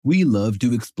We love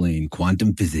to explain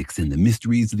quantum physics and the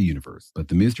mysteries of the universe, but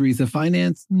the mysteries of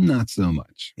finance, not so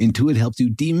much. Intuit helps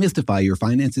you demystify your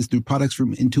finances through products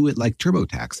from Intuit like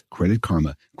TurboTax, Credit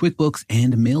Karma, QuickBooks,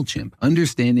 and MailChimp.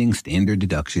 Understanding standard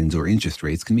deductions or interest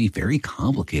rates can be very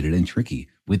complicated and tricky,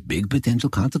 with big potential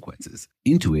consequences.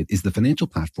 Intuit is the financial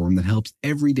platform that helps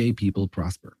everyday people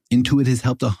prosper. Intuit has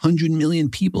helped 100 million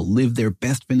people live their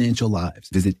best financial lives.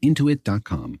 Visit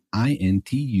Intuit.com, Intuit.com,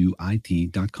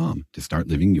 to start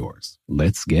living yours.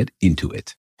 Let's get into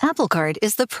it. Apple Card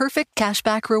is the perfect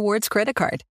cashback rewards credit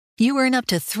card. You earn up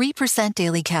to 3%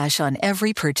 daily cash on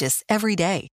every purchase every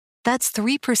day. That's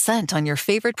 3% on your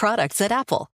favorite products at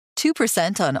Apple,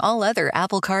 2% on all other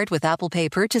Apple Card with Apple Pay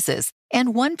purchases,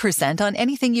 and 1% on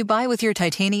anything you buy with your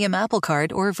titanium Apple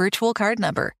Card or virtual card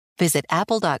number. Visit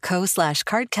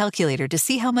apple.co/card calculator to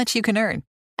see how much you can earn.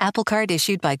 Apple Card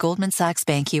issued by Goldman Sachs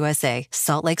Bank USA,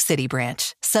 Salt Lake City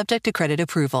branch. Subject to credit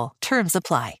approval. Terms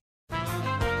apply.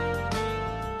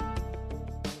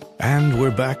 And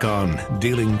we're back on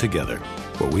Dealing Together,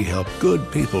 where we help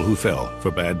good people who fell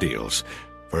for bad deals.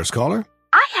 First caller?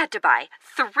 I had to buy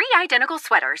 3 identical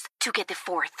sweaters to get the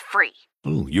 4th free.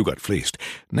 Ooh, you got fleeced.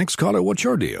 Next caller, what's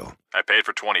your deal? I paid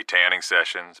for 20 tanning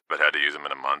sessions, but had to use them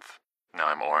in a month. Now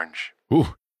I'm orange.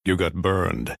 Ooh, you got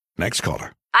burned. Next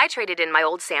caller. I traded in my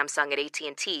old Samsung at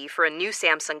AT&T for a new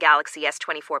Samsung Galaxy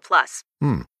S24 Plus.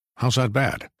 How's that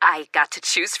bad? I got to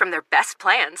choose from their best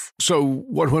plans. So,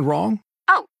 what went wrong?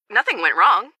 Oh, nothing went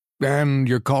wrong. And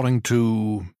you're calling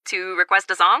to... To request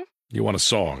a song? You want a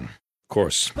song. Of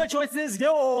course. The choice is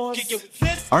yours.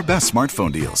 Our best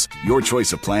smartphone deals. Your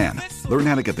choice of plan. Learn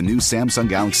how to get the new Samsung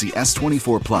Galaxy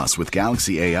S24 Plus with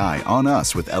Galaxy AI on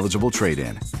us with eligible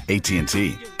trade-in.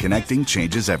 AT&T. Connecting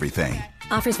changes everything.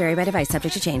 Offers vary by device,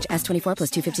 subject to change. S24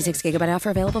 plus 256 gigabyte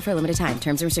offer available for a limited time.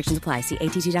 Terms and restrictions apply. See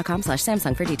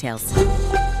att.com/Samsung for details.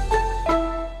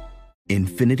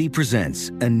 Infinity presents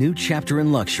a new chapter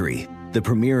in luxury. The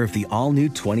premiere of the all-new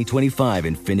 2025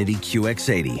 Infinity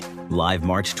QX80. Live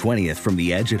March 20th from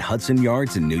the Edge at Hudson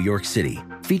Yards in New York City.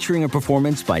 Featuring a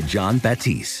performance by John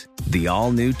Batiste. The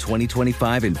all-new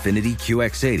 2025 Infinity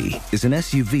QX80 is an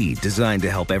SUV designed to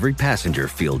help every passenger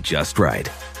feel just right.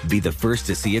 Be the first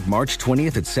to see it March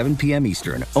 20th at 7 p.m.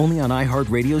 Eastern, only on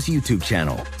iHeartRadio's YouTube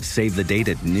channel. Save the date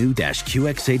at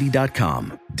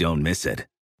new-QX80.com. Don't miss it.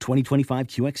 2025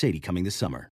 QX80 coming this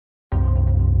summer.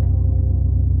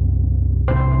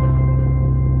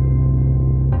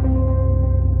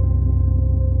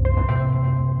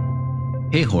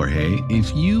 Hey, Jorge,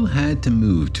 if you had to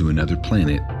move to another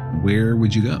planet, where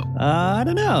would you go? I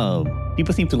don't know.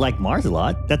 People seem to like Mars a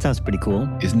lot. That sounds pretty cool.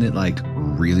 Isn't it like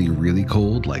really, really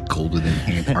cold? Like colder than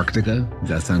Antarctica? Does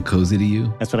that sound cozy to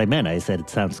you? That's what I meant. I said it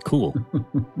sounds cool.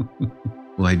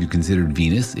 Well, have you considered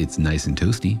Venus? It's nice and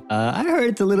toasty. I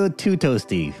heard it's a little too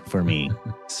toasty for me.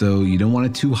 So you don't want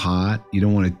it too hot. You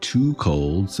don't want it too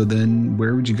cold. So then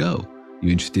where would you go? You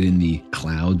interested in the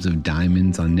clouds of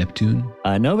diamonds on Neptune?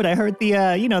 No, but I heard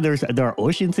there are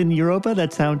oceans in Europa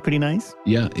that sound pretty nice.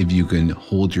 Yeah, if you can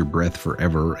hold your breath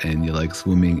forever and you like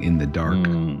swimming in the dark.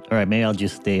 All right, maybe I'll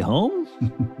just stay home.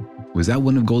 Was that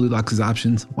one of Goldilocks'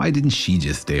 options? Why didn't she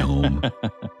just stay home?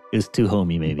 It's too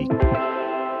homey, maybe.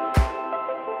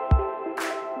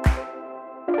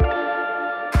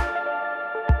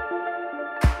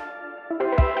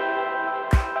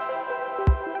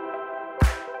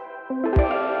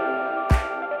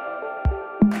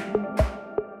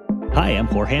 Hi, I'm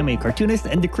Jorge. I'm a cartoonist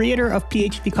and the creator of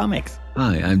PhD Comics.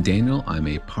 Hi, I'm Daniel. I'm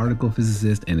a particle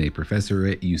physicist and a professor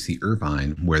at UC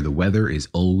Irvine, where the weather is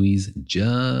always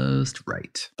just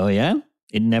right. Oh, yeah?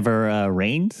 It never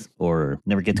rains or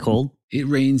never gets cold? It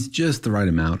rains just the right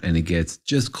amount, and it gets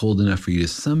just cold enough for you to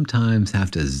sometimes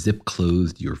have to zip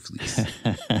close your fleece.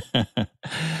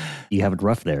 You have it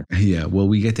rough there. Yeah, well,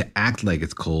 we get to act like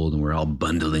it's cold, and we're all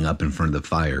bundling up in front of the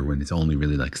fire when it's only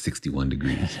really like 61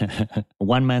 degrees.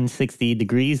 One man's 60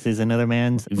 degrees is another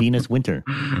man's Venus winter.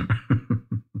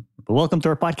 But welcome to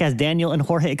our podcast, Daniel and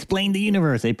Jorge Explain the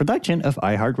Universe, a production of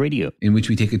iHeartRadio. In which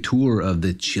we take a tour of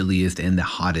the chilliest and the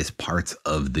hottest parts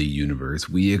of the universe.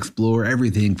 We explore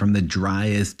everything from the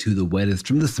driest to the wettest,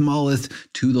 from the smallest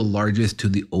to the largest to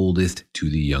the oldest to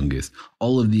the youngest.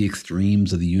 All of the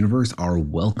extremes of the universe are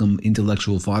welcome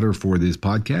intellectual fodder for this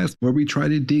podcast, where we try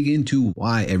to dig into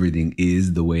why everything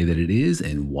is the way that it is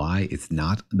and why it's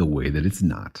not the way that it's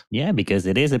not. Yeah, because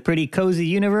it is a pretty cozy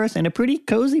universe and a pretty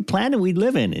cozy planet we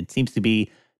live in. It seems to be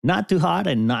Not too hot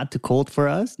and not too cold for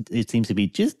us. It seems to be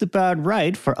just about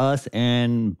right for us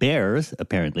and bears,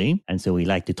 apparently. And so we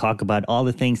like to talk about all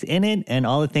the things in it and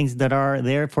all the things that are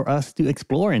there for us to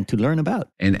explore and to learn about.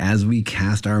 And as we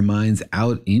cast our minds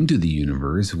out into the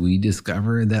universe, we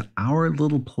discover that our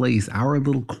little place, our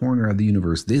little corner of the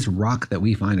universe, this rock that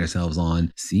we find ourselves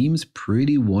on, seems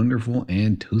pretty wonderful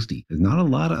and toasty. There's not a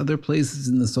lot of other places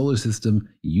in the solar system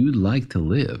you'd like to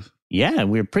live. Yeah,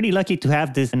 we're pretty lucky to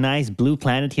have this nice blue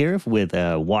planet here with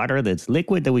water that's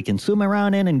liquid that we can swim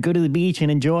around in and go to the beach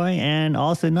and enjoy, and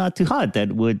also not too hot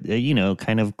that would,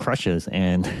 kind of crush us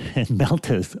and melt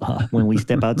us when we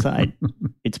step outside.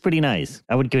 It's pretty nice.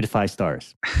 I would give it 5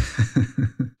 stars.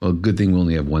 Well, good thing we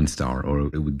only have 1 star, or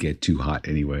it would get too hot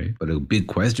anyway. But a big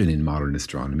question in modern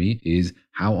astronomy is,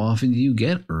 how often do you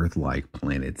get Earth-like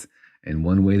planets? And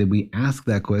one way that we ask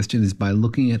that question is by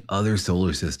looking at other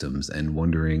solar systems and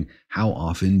wondering, how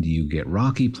often do you get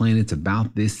rocky planets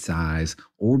about this size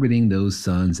orbiting those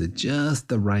suns at just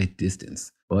the right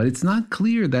distance? But it's not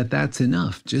clear that that's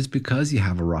enough. Just because you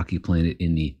have a rocky planet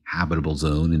in the habitable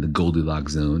zone, in the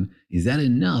Goldilocks zone, is that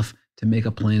enough to make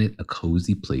a planet a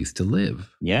cozy place to live?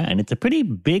 Yeah, and it's a pretty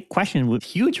big question with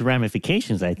huge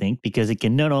ramifications, I think, because it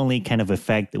can not only kind of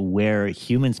affect where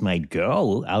humans might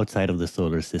go outside of the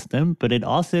solar system, but it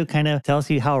also kind of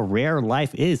tells you how rare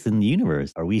life is in the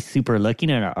universe. Are we super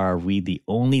lucky, and are we the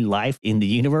only life in the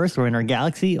universe or in our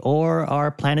galaxy, or are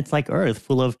planets like Earth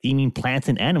full of teeming plants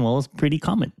and animals pretty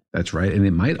common? That's right. And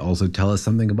it might also tell us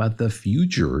something about the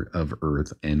future of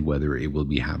Earth and whether it will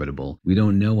be habitable. We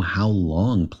don't know how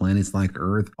long planets like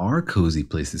Earth are cozy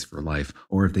places for life,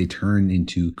 or if they turn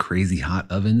into crazy hot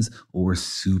ovens or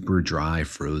super dry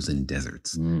frozen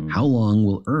deserts. How long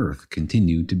will Earth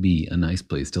continue to be a nice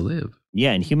place to live?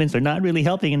 Yeah, and humans are not really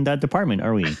helping in that department,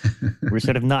 are we? We're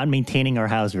sort of not maintaining our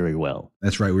house very well.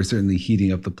 That's right. We're certainly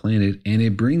heating up the planet, and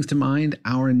it brings to mind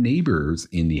our neighbors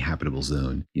in the habitable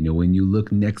zone. You know, when you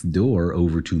look next door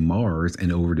over to Mars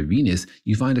and over to Venus,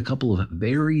 you find a couple of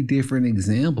very different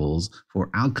examples for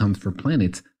outcomes for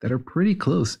planets that are pretty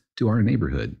close to our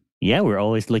neighborhood. Yeah, we're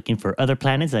always looking for other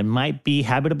planets that might be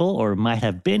habitable or might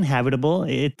have been habitable.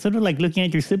 It's sort of like looking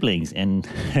at your siblings and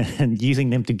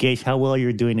using them to gauge how well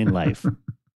you're doing in life.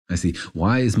 I see.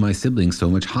 Why is my sibling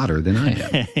so much hotter than I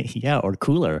am? Yeah, or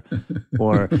cooler.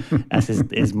 Or, as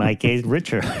is my case,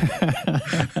 richer.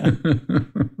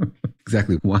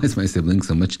 Exactly. Why is my sibling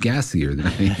so much gassier than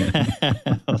I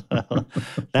am? Well,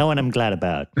 that one I'm glad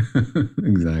about.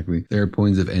 Exactly. There are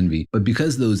points of envy. But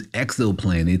because those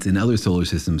exoplanets in other solar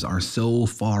systems are so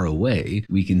far away,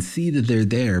 we can see that they're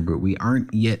there, but we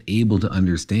aren't yet able to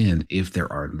understand if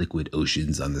there are liquid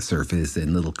oceans on the surface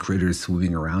and little critters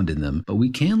swimming around in them. But we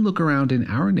can look around in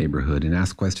our neighborhood and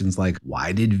ask questions like,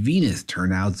 why did Venus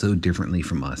turn out so differently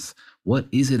from us? What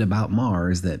is it about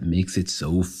Mars that makes it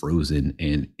so frozen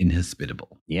and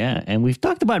inhospitable? Yeah, and we've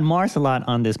talked about Mars a lot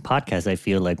on this podcast. I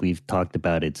feel like we've talked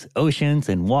about its oceans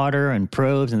and water and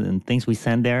probes and things we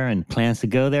send there and plans to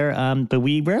go there. But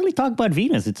we rarely talk about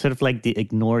Venus. It's sort of like the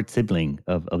ignored sibling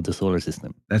of the solar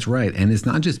system. That's right. And it's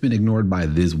not just been ignored by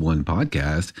this one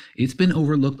podcast. It's been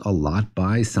overlooked a lot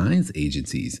by science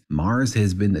agencies. Mars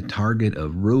has been the target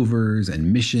of rovers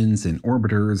and missions and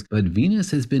orbiters, but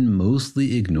Venus has been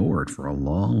mostly ignored for a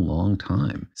long, long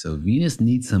time. So Venus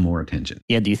needs some more attention.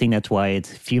 Yeah, do you think that's why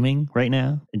it's fuming right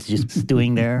now? It's just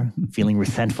stewing there, feeling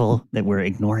resentful that we're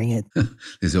ignoring it?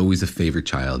 There's always a favorite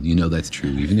child. You know that's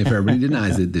true. Even if everybody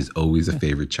denies it, there's always a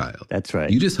favorite child. That's right.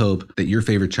 You just hope that your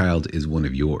favorite child is one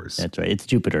of yours. That's right. It's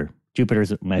Jupiter.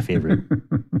 Jupiter's my favorite.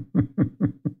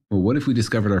 Well, what if we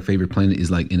discovered our favorite planet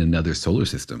is like in another solar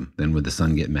system? Then would the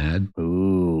sun get mad?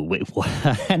 Ooh, wait, what?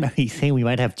 Are you saying we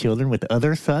might have children with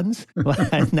other suns?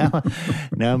 Now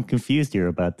I'm confused here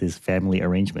about this family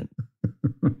arrangement.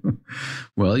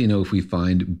 Well, you know, if we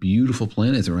find beautiful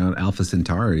planets around Alpha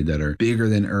Centauri that are bigger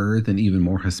than Earth and even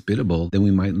more hospitable, then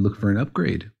we might look for an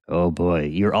upgrade. Oh boy,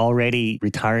 you're already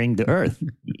retiring the Earth.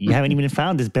 You haven't even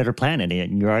found this better planet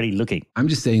and you're already looking. I'm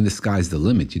just saying the sky's the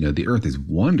limit. You know, the Earth is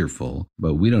wonderful,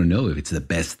 but we don't know if it's the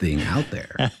best thing out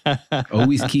there.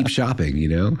 Always keep shopping, you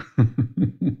know?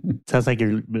 Sounds like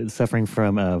you're suffering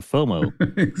from FOMO.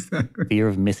 Exactly. Fear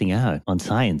of missing out on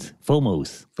science.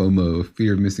 FOMOs. FOMO,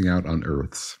 fear of missing out on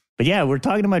Earths. But yeah, we're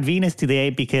talking about Venus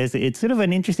today because it's sort of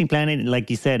an interesting planet.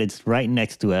 Like you said, it's right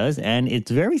next to us and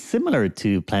it's very similar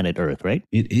to planet Earth, right?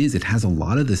 It is. It has a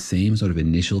lot of the same sort of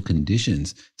initial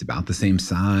conditions. It's about the same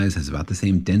size, has about the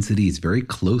same density. It's very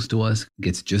close to us,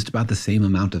 gets just about the same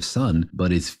amount of sun,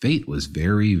 but its fate was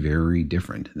very, very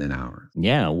different than ours.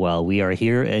 Yeah, well, we are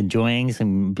here enjoying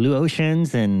some blue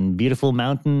oceans and beautiful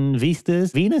mountain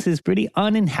vistas. Venus is pretty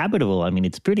uninhabitable. I mean,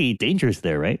 it's pretty dangerous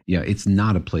there, right? Yeah, it's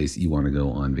not a place you want to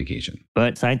go on vacation.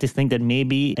 But scientists think that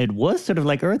maybe it was sort of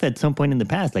like Earth at some point in the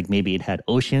past. Like maybe it had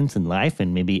oceans and life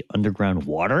and maybe underground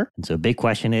water. And so a big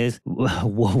question is,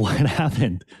 what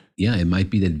happened? Yeah, it might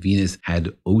be that Venus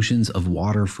had oceans of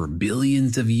water for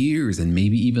billions of years and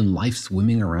maybe even life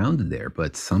swimming around there.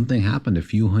 But something happened a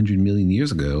few 100 million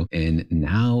years ago, and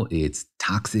now it's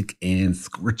toxic and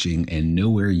scorching and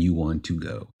nowhere you want to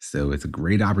go. So it's a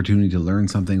great opportunity to learn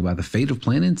something about the fate of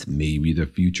planets, maybe the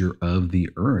future of the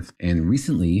Earth. And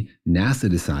recently, NASA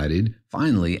decided,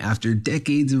 finally, after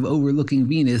decades of overlooking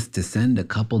Venus, to send a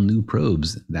couple new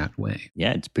probes that way.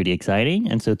 Yeah, it's pretty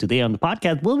exciting. And so today on the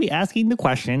podcast, we'll be asking the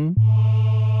question,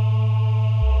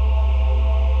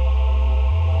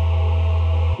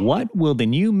 what will the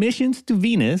new missions to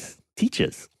Venus teach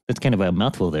us? That's kind of a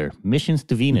mouthful there. Missions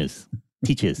to Venus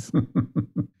teaches.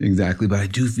 Exactly. But I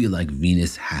do feel like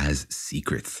Venus has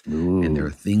secrets. Ooh. And there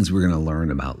are things we're going to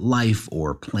learn about life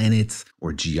or planets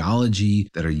or geology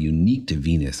that are unique to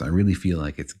Venus. I really feel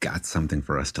like it's got something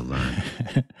for us to learn.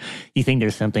 You think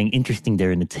there's something interesting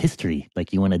there in its history?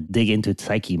 Like you want to dig into its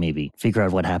psyche, maybe figure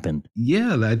out what happened?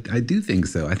 Yeah, I do think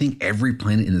so. I think every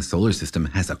planet in the solar system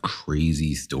has a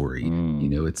crazy story. You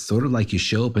know, it's sort of like you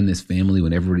show up in this family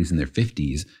when everybody's in their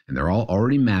 50s and they're all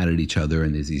already mad at each other.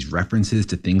 And there's these references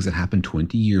to things that happened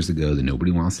 20 years ago that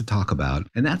nobody wants to talk about.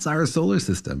 And that's our solar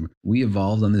system. We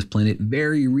evolved on this planet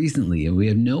very recently and we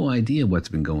have no idea what's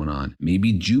been going on.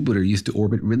 Maybe Jupiter used to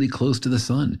orbit really close to the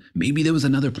sun. Maybe there was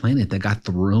another planet that got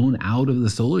thrown out of the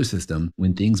solar system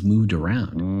when things moved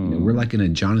around. You know, we're like in a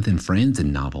Jonathan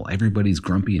Franzen novel. Everybody's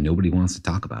grumpy and nobody wants to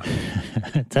talk about it.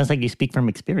 It sounds like you speak from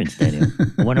experience, Daniel.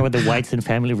 I wonder what the Whites and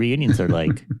family reunions are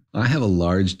like. I have a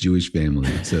large Jewish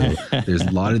family. So there's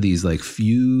a lot of these like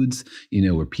feuds, you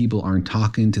know, where people aren't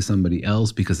talking to somebody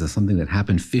else because of something that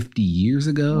happened 50 years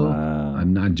ago. Wow.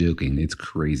 I'm not joking. It's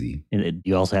crazy. And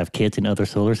you also have kids in other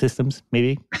solar systems,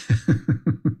 maybe?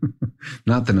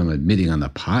 Not that I'm admitting on the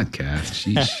podcast.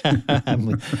 Sheesh.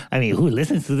 I mean, who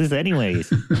listens to this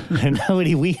anyways?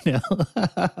 Nobody we know.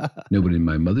 Nobody in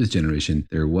my mother's generation.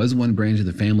 There was one branch of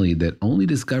the family that only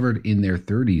discovered in their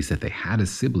 30s that they had a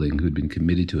sibling who'd been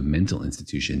committed to a mental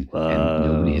institution and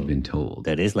nobody had been told.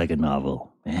 That is like a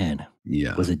novel. Man.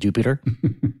 Yeah. Was it Jupiter?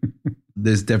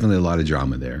 There's definitely a lot of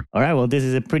drama there. All right. Well, this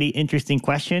is a pretty interesting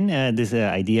question. This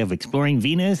idea of exploring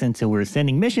Venus. And so we're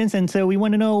sending missions. And so we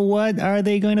want to know, what are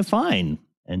they going to find?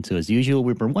 And so as usual,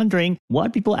 we were wondering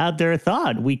what people out there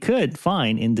thought we could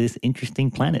find in this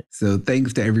interesting planet. So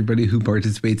thanks to everybody who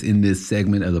participates in this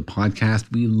segment of the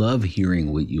podcast. We love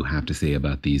hearing what you have to say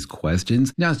about these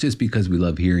questions. Not just because we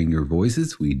love hearing your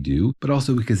voices, we do, but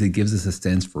also because it gives us a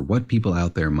sense for what people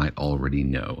out there might already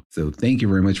know. So thank you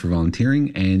very much for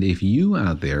volunteering. And if you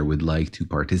out there would like to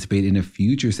participate in a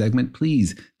future segment,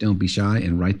 please don't be shy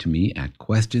and write to me at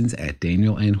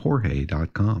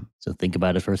questions@danielandjorge.com. So think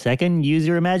about it for a second. Use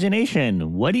your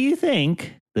imagination. What do you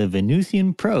think the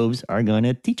Venusian probes are going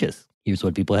to teach us? Here's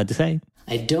what people had to say.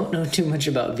 I don't know too much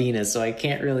about Venus, so I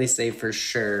can't really say for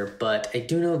sure, but I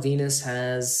do know Venus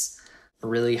has a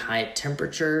really high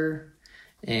temperature,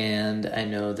 and I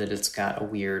know that it's got a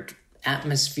weird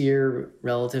atmosphere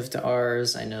relative to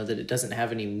ours. I know that it doesn't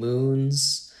have any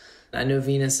moons. I know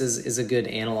Venus is a good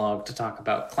analog to talk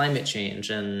about climate change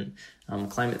and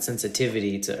climate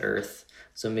sensitivity to Earth.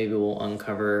 So maybe we'll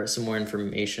uncover some more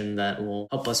information that will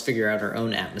help us figure out our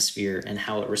own atmosphere and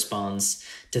how it responds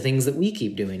to things that we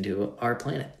keep doing to our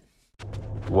planet.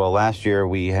 Well, last year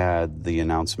we had the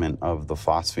announcement of the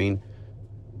phosphine,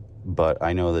 but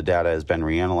I know the data has been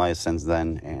reanalyzed since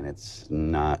then, and it's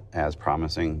not as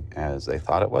promising as they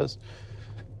thought it was.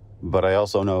 But I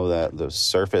also know that the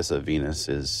surface of Venus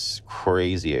is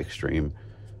crazy extreme.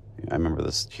 I remember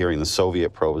hearing the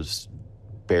Soviet probes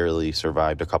barely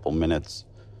survived a couple minutes.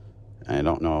 I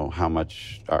don't know how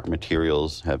much our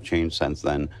materials have changed since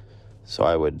then. So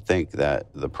I would think that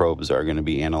the probes are going to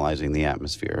be analyzing the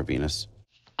atmosphere of Venus.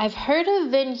 I've heard of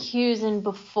Van Heusen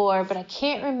before, but I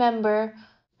can't remember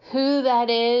who that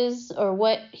is or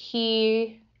what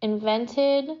he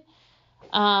invented.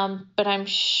 But I'm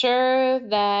sure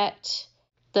that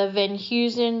the Van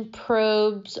Heusen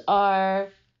probes are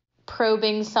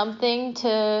probing something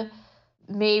to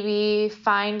maybe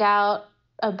find out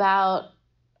about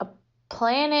a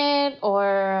planet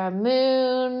or a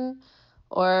moon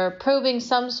or probing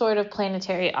some sort of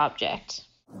planetary object.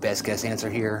 Best guess answer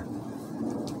here,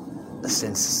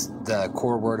 since the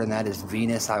core word in that is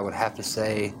Venus, I would have to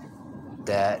say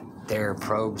that there are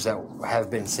probes that have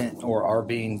been sent or are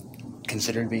being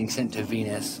considered being sent to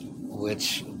Venus,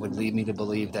 which would lead me to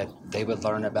believe that they would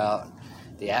learn about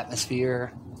the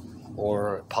atmosphere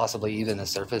or possibly even the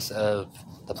surface of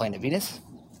the planet Venus.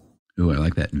 Oh, I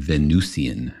like that.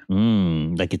 Venusian.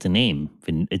 Like it's a name.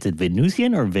 Is it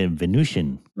Venusian or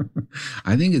Venusian?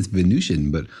 I think it's Venusian,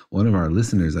 but one of our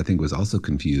listeners, I think, was also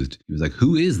confused. He was like,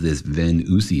 who is this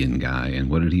Venusian guy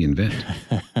and what did he invent?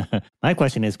 My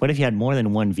question is, what if you had more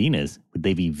than one Venus? Would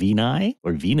they be Veni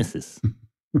or Venuses?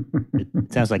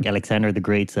 It sounds like Alexander the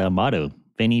Great's motto.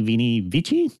 Veni, Vini,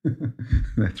 Vici?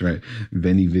 That's right.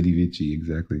 Veni, Vidi, Vici.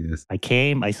 Exactly, yes. I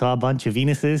came, I saw a bunch of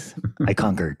Venuses, I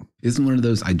conquered. Isn't one of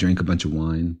those, I drank a bunch of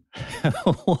wine?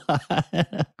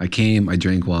 I came, I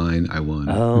drank wine, I won.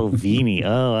 Oh, Vini.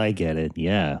 Oh, I get it.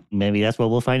 Yeah. Maybe that's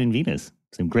what we'll find in Venus.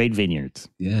 Some great vineyards.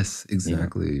 Yes,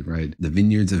 exactly. Yeah. Right. The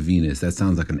Vineyards of Venus. That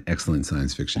sounds like an excellent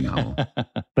science fiction novel.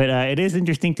 But it is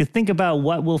interesting to think about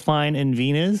what we'll find in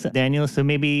Venus, Daniel. So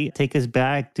maybe take us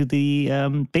back to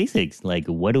the basics. Like,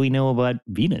 what do we know about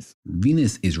Venus?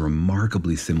 Venus is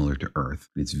remarkably similar to Earth.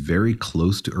 It's very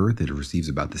close to Earth. It receives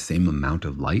about the same amount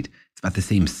of light. It's about the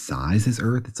same size as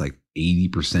Earth. It's like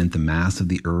 80% the mass of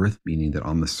the Earth, meaning that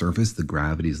on the surface, the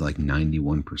gravity is like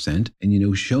 91%.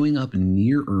 And, showing up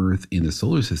near Earth in the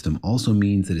solar system also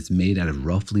means that it's made out of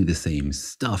roughly the same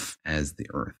stuff as the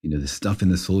Earth. The stuff in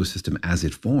the solar system, as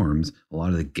it forms, a lot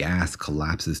of the gas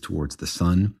collapses towards the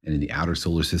sun. And in the outer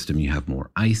solar system, you have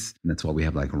more ice. And that's why we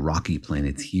have like rocky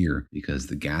planets here, because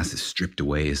the gas is stripped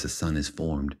away as the sun is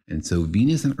formed. And so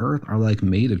Venus and Earth are like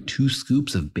made of two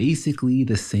scoops of basically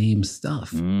the same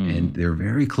stuff. And they're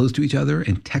very close to each other,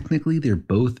 and technically they're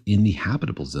both in the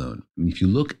habitable zone. I mean, if you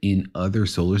look in other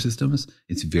solar systems,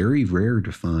 it's very rare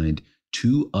to find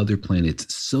two other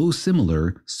planets so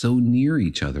similar, so near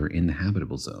each other in the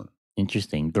habitable zone.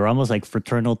 Interesting. They're almost like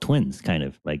fraternal twins, kind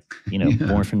of like,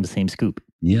 born from the same scoop.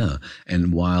 Yeah.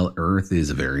 And while Earth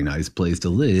is a very nice place to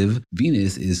live,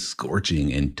 Venus is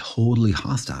scorching and totally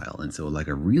hostile. And so like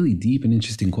a really deep and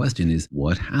interesting question is,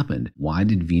 what happened? Why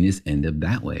did Venus end up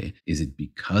that way? Is it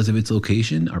because of its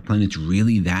location? Are planets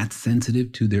really that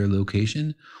sensitive to their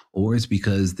location? Or it's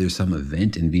because there's some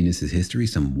event in Venus's history,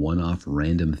 some one-off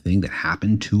random thing that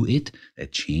happened to it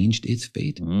that changed its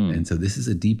fate? And so this is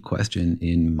a deep question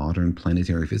in modern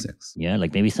planetary physics. Yeah,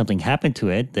 like maybe something happened to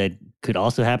it that could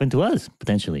also happen to us,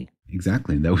 potentially.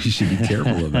 Exactly. That we should be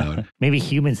careful about. Maybe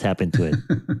humans happen to it.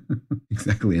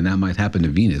 Exactly. And that might happen to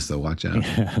Venus, so watch out.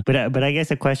 But I guess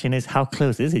the question is, how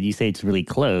close is it? You say it's really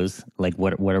close. Like,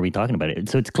 what are we talking about?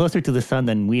 So it's closer to the sun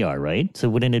than we are, right? So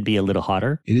wouldn't it be a little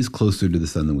hotter? It is closer to the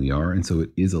sun than we are, and so it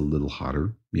is a little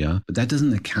hotter. Yeah, but that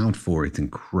doesn't account for its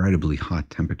incredibly hot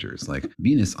temperatures. Like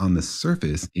Venus on the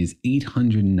surface is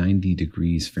 890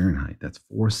 degrees Fahrenheit. That's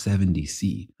 470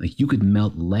 C. Like you could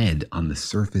melt lead on the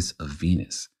surface of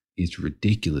Venus. It's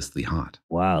ridiculously hot.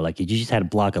 Wow, like if you just had a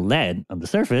block of lead on the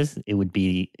surface, it would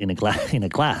be in a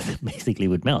glass, basically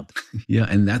would melt. Yeah,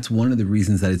 and that's one of the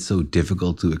reasons that it's so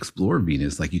difficult to explore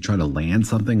Venus. Like you try to land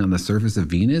something on the surface of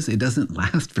Venus, it doesn't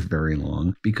last for very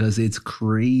long because it's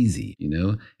crazy,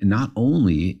 And not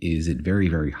only is it very,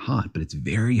 very hot, but it's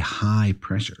very high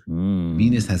pressure.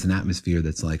 Venus has an atmosphere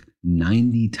that's like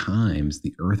 90 times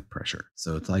the Earth pressure.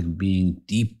 So it's like being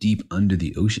deep, deep under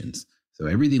the oceans. So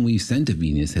everything we've sent to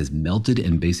Venus has melted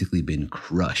and basically been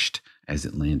crushed as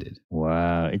it landed.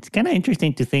 Wow. It's kind of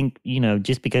interesting to think,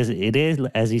 just because it is,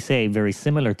 as you say, very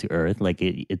similar to Earth, like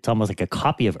it's almost like a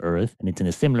copy of Earth and it's in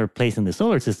a similar place in the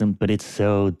solar system, but it's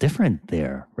so different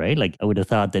there, right? Like I would have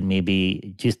thought that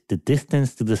maybe just the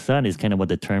distance to the sun is kind of what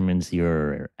determines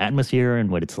your atmosphere and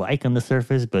what it's like on the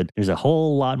surface, but there's a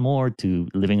whole lot more to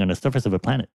living on the surface of a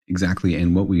planet. Exactly.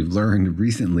 And what we've learned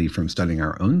recently from studying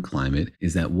our own climate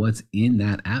is that what's in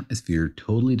that atmosphere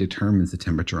totally determines the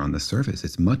temperature on the surface.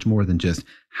 It's much more than just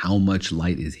how much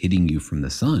light is hitting you from the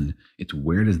sun. It's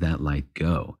where does that light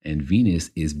go? And Venus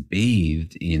is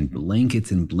bathed in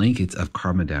blankets and blankets of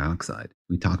carbon dioxide.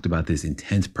 We talked about this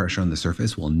intense pressure on the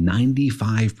surface. Well,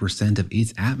 95% of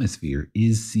its atmosphere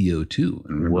is CO2.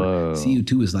 And remember,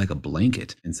 CO2 is like a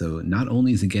blanket. And so not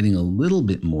only is it getting a little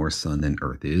bit more sun than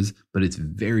Earth is, but it's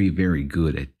very, very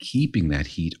good at keeping that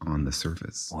heat on the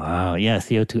surface. Wow. Yeah.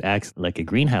 CO2 acts like a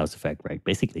greenhouse effect, right?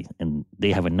 Basically. And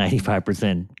they have a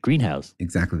 95% greenhouse.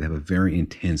 Exactly. They have a very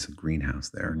intense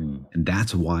greenhouse there. And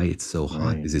that's why it's so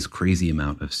hot, is this crazy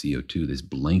amount of CO2, this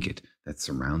blanket that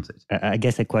surrounds it. I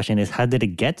guess the question is, how did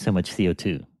it get so much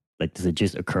CO2? Like, does it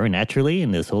just occur naturally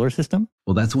in the solar system?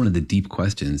 Well, that's one of the deep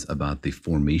questions about the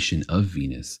formation of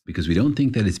Venus, because we don't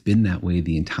think that it's been that way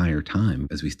the entire time.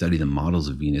 As we study the models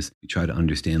of Venus, we try to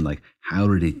understand, like, how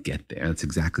did it get there? That's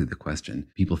exactly the question.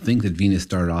 People think that Venus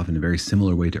started off in a very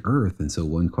similar way to Earth. And so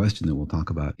one question that we'll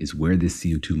talk about is where this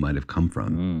CO2 might have come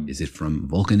from. Is it from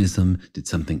volcanism? Did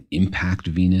something impact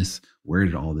Venus? Where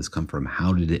did all this come from?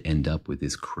 How did it end up with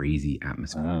this crazy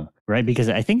atmosphere? Right, because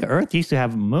I think Earth used to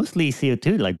have mostly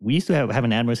CO2. Like, we used to have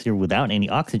an atmosphere without any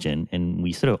oxygen, and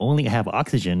we sort of only have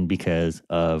oxygen because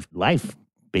of life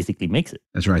basically makes it.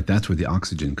 That's right. That's where the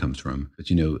oxygen comes from. But,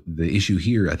 you know, the issue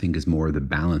here, I think, is more the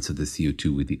balance of the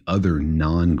CO2 with the other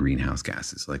non-greenhouse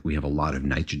gases. Like, we have a lot of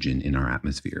nitrogen in our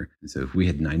atmosphere. And so if we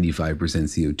had 95%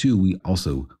 CO2, we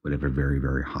also would have a very,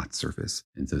 very hot surface.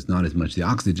 And so it's not as much the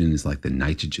oxygen as like the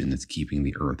nitrogen that's keeping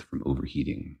the Earth from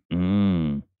overheating.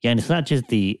 Yeah, and it's not just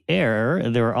the air.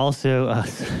 There are also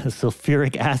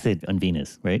sulfuric acid on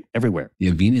Venus, right? Everywhere.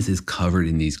 Yeah, Venus is covered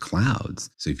in these clouds.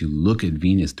 So if you look at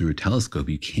Venus through a telescope,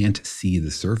 you can't see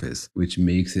the surface, which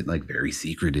makes it like very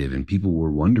secretive. And people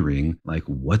were wondering, like,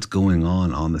 what's going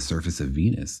on the surface of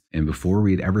Venus? And before we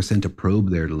had ever sent a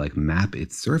probe there to like map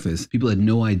its surface, people had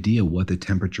no idea what the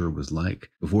temperature was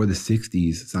like. Before the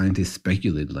 60s, scientists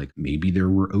speculated, like, maybe there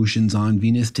were oceans on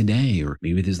Venus today, or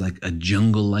maybe there's like a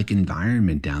jungle-like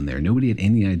environment down there. Nobody had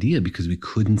any idea because we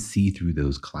couldn't see through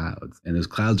those clouds. And those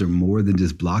clouds are more than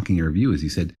just blocking our view. As you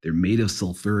said, they're made of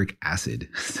sulfuric acid.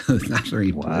 So it's not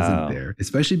very pleasant there,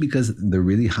 especially because the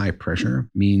really high pressure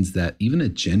means that even a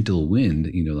gentle wind,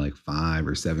 you know, like 5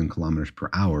 or 7 kilometers per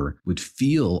hour would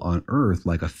feel on Earth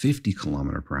like a 50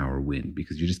 kilometer per hour wind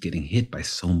because you're just getting hit by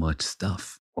so much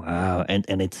stuff. Wow. And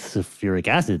it's sulfuric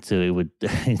acid, so it would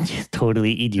just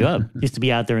totally eat you up just to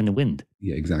be out there in the wind.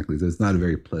 Yeah, exactly. So it's not a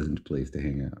very pleasant place to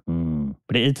hang out.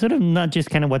 But it's sort of not just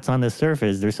kind of what's on the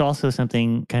surface. There's also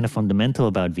something kind of fundamental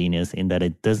about Venus in that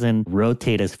it doesn't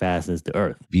rotate as fast as the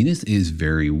Earth. Venus is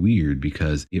very weird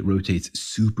because it rotates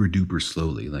super duper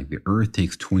slowly. Like the Earth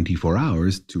takes 24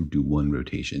 hours to do one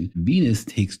rotation. Venus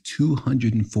takes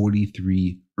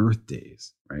 243 Earth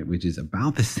days, right? Which is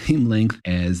about the same length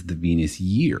as the Venus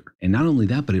year. And not only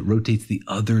that, but it rotates the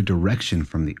other direction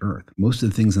from the Earth. Most of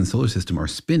the things in the solar system are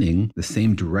spinning the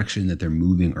same direction that they're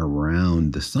moving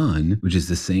around the sun, which is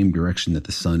the same direction that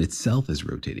the sun itself is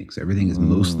rotating. So everything is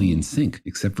mostly in sync,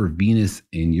 except for Venus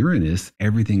and Uranus,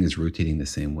 everything is rotating the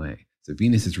same way. So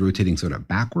Venus is rotating sort of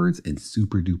backwards and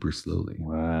super duper slowly.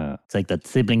 Wow. It's like that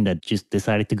sibling that just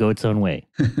decided to go its own way.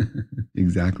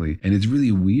 Exactly. And it's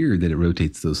really weird that it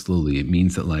rotates so slowly. It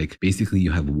means that like basically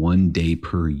you have 1 day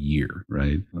per year,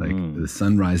 right? Like the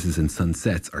sunrises and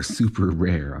sunsets are super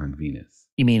rare on Venus.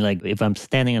 You mean like if I'm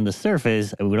standing on the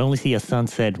surface, I would only see a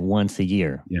sunset once a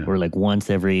year or like once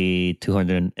every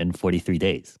 243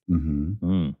 days.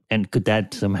 And could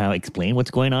that somehow explain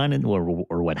what's going on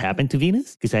or what happened to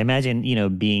Venus? Because I imagine, you know,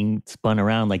 being spun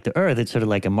around like the Earth, it's sort of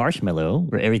like a marshmallow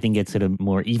where everything gets sort of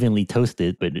more evenly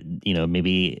toasted, but, you know,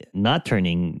 maybe not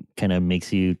turning kind of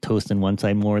makes you toast on one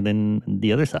side more than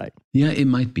the other side. Yeah, it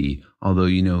might be. Although,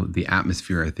 you know, the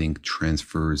atmosphere, I think,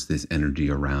 transfers this energy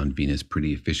around Venus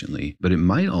pretty efficiently. But it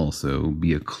might also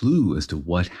be a clue as to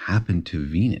what happened to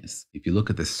Venus. If you look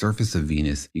at the surface of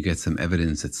Venus, you get some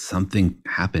evidence that something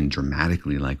happened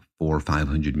dramatically like 400 or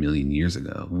 500 million years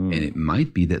ago. And it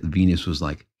might be that Venus was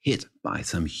like hit by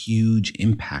some huge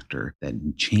impactor that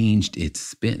changed its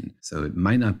spin. So it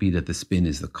might not be that the spin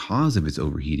is the cause of its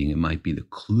overheating. It might be the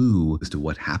clue as to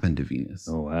what happened to Venus.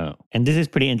 Oh, wow. And this is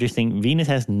pretty interesting. Venus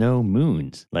has no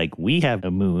moons. Like we have a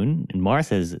moon and Mars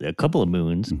has a couple of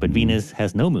moons, but Venus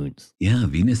has no moons. Yeah,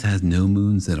 Venus has no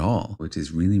moons at all, which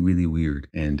is really, really weird.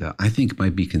 And I think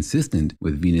might be consistent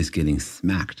with Venus getting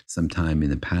smacked sometime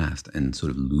in the past and sort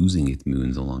of losing its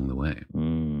moons along the way.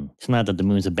 It's not that the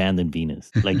moons abandoned Venus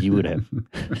like you would have.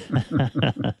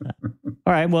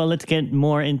 All right, well, let's get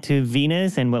more into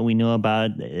Venus and what we know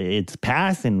about its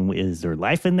past, and is there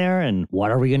life in there, and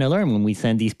what are we going to learn when we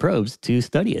send these probes to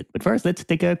study it? But first, let's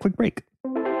take a quick break.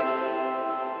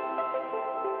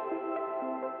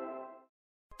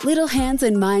 Little hands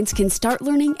and minds can start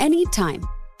learning anytime.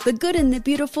 The Good and the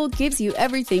Beautiful gives you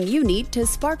everything you need to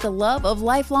spark the love of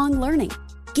lifelong learning.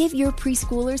 Give your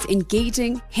preschoolers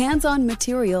engaging, hands-on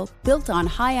material built on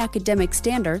high academic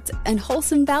standards and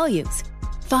wholesome values.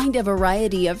 Find a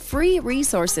variety of free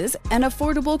resources and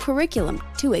affordable curriculum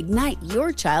to ignite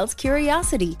your child's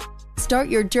curiosity. Start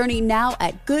your journey now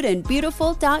at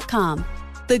goodandbeautiful.com.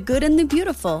 The Good and the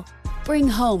Beautiful. Bring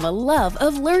home a love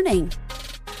of learning.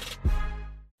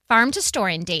 Farm to store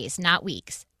in days, not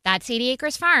weeks. That's 80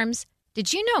 Acres Farms.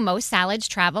 Did you know most salads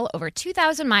travel over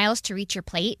 2,000 miles to reach your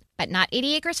plate? But not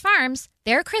 80 Acres Farms.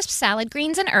 Their crisp salad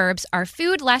greens and herbs are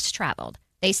food less traveled.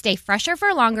 They stay fresher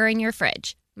for longer in your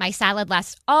fridge. My salad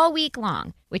lasts all week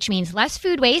long, which means less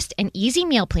food waste and easy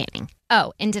meal planning.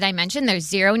 Oh, and did I mention there's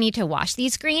zero need to wash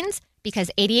these greens? Because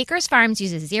 80 Acres Farms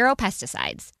uses zero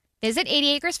pesticides. Visit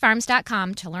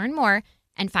 80acresfarms.com to learn more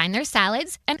and find their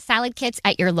salads and salad kits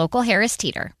at your local Harris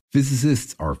Teeter.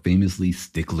 Physicists are famously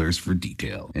sticklers for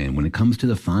detail, and when it comes to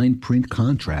the fine print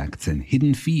contracts and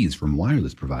hidden fees from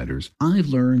wireless providers, I've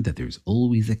learned that there's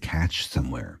always a catch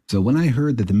somewhere. So when I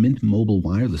heard that the Mint Mobile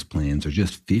wireless plans are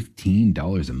just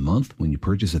 $15 a month when you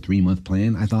purchase a 3-month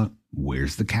plan, I thought,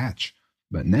 where's the catch?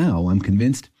 But now I'm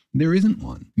convinced there isn't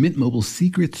one. Mint Mobile's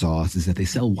secret sauce is that they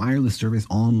sell wireless service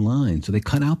online, so they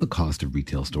cut out the cost of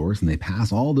retail stores and they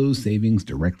pass all those savings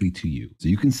directly to you. So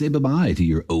you can say bye-bye to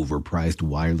your overpriced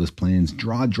wireless plans,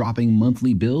 jaw-dropping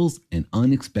monthly bills, and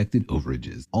unexpected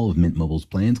overages. All of Mint Mobile's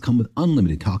plans come with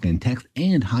unlimited talk and text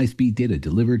and high-speed data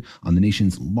delivered on the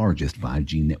nation's largest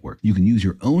 5G network. You can use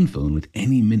your own phone with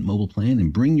any Mint Mobile plan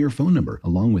and bring your phone number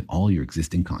along with all your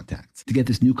existing contacts. To get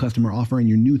this new customer offer and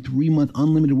your new 3-month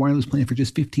unlimited wireless plan for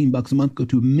just $15 a month, go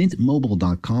to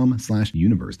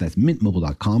mintmobile.com/universe. That's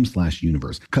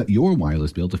mintmobile.com/universe. Cut your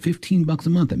wireless bill to $15 a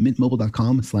month at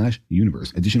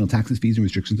mintmobile.com/universe. Additional taxes, fees, and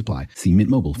restrictions apply. See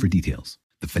Mint Mobile for details.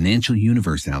 The financial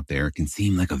universe out there can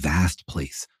seem like a vast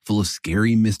place, full of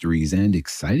scary mysteries and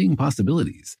exciting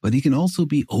possibilities, but it can also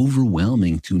be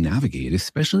overwhelming to navigate,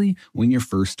 especially when you're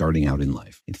first starting out in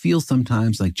life. It feels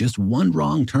sometimes like just one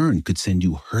wrong turn could send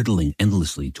you hurtling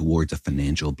endlessly towards a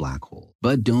financial black hole.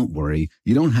 But don't worry,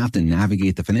 you don't have to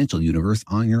navigate the financial universe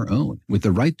on your own. With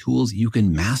the right tools, you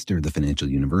can master the financial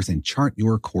universe and chart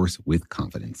your course with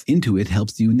confidence. Intuit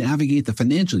helps you navigate the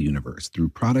financial universe through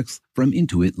products from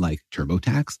Intuit like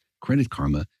TurboTax, Credit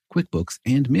Karma, QuickBooks,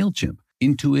 and MailChimp.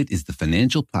 Intuit is the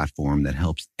financial platform that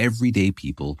helps everyday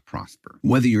people prosper.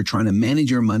 Whether you're trying to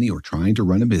manage your money or trying to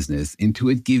run a business,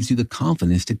 Intuit gives you the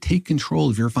confidence to take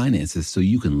control of your finances so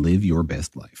you can live your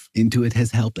best life. Intuit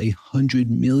has helped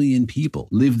 100 million people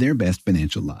live their best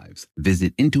financial lives.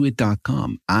 Visit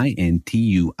Intuit.com,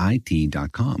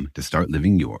 INTUIT.com to start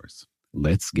living yours.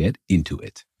 Let's get into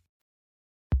it.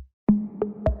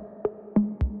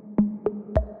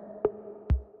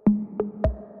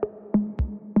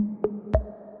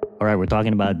 All right, we're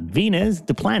talking about Venus,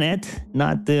 the planet,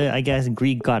 not the, I guess,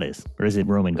 Greek goddess. Or is it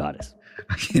Roman goddess?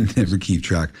 I can never keep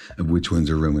track of which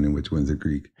ones are Roman and which ones are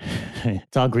Greek.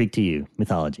 It's all Greek to you,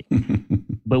 mythology.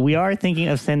 But we are thinking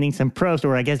of sending some probes,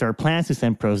 or I guess there are plans to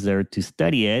send probes there to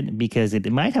study it because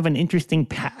it might have an interesting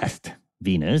past,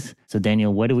 Venus. So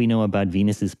Daniel, what do we know about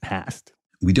Venus's past?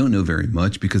 We don't know very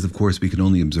much because, of course, we can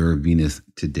only observe Venus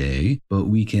today, but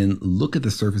we can look at the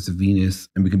surface of Venus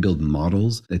and we can build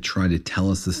models that try to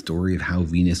tell us the story of how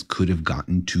Venus could have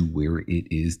gotten to where it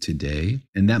is today.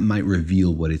 And that might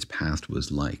reveal what its past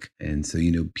was like. And so,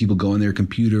 people go on their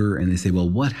computer and they say, well,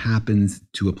 what happens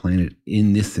to a planet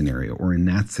in this scenario or in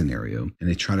that scenario? And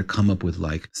they try to come up with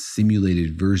like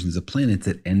simulated versions of planets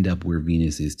that end up where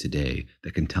Venus is today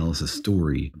that can tell us a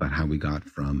story about how we got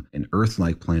from an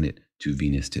Earth-like planet to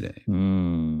Venus today.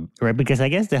 Right, because I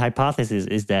guess the hypothesis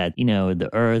is that, the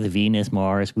Earth, Venus,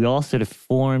 Mars, we all sort of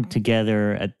formed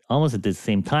together almost at the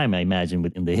same time, I imagine,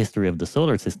 within the history of the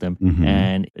solar system. Mm-hmm.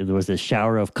 And there was a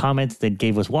shower of comets that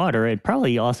gave us water. It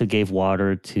probably also gave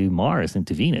water to Mars and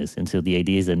to Venus. And so the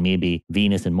idea is that maybe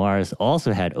Venus and Mars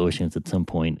also had oceans at some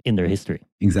point in their history.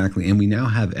 Exactly. And we now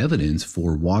have evidence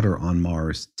for water on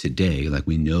Mars today. Like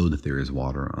we know that there is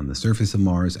water on the surface of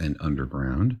Mars and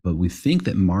underground, but we think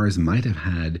that Mars might have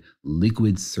had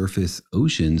liquid surface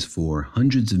oceans for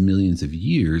hundreds of millions of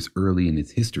years early in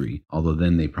its history, although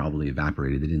then they probably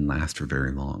evaporated. They didn't last for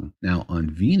very long. Now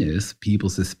on Venus, people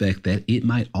suspect that it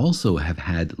might also have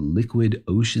had liquid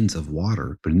oceans of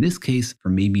water, but in this case for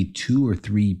maybe 2 or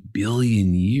 3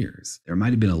 billion years. There might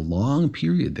have been a long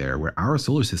period there where our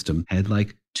solar system had like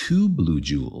 2 blue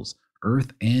jewels,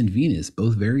 Earth and Venus,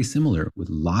 both very similar with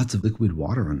lots of liquid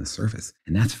water on the surface.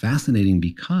 And that's fascinating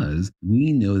because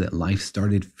we know that life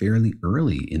started fairly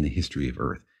early in the history of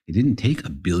Earth. It didn't take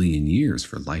 1 billion years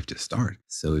for life to start.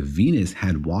 So if Venus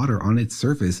had water on its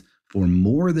surface for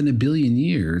more than 1 billion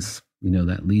years,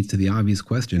 that leads to the obvious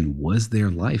question, was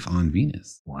there life on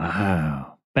Venus?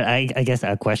 Wow. But I guess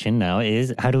our question now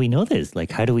is, how do we know this?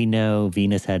 Like, how do we know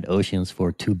Venus had oceans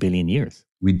for 2 billion years?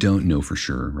 We don't know for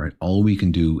sure, right? All we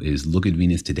can do is look at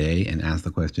Venus today and ask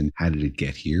the question, how did it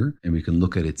get here? And we can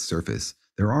look at its surface.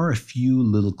 there are a few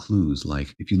little clues.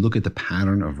 Like if you look at the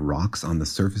pattern of rocks on the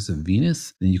surface of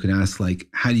Venus, then you can ask like,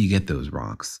 how do you get those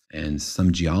rocks? And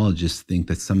some geologists think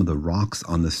that some of the rocks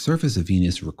on the surface of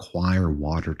Venus require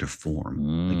water to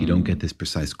form. Like you don't get this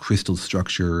precise crystal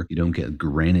structure. You don't get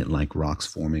granite-like rocks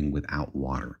forming without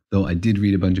water. Though I did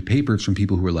read a bunch of papers from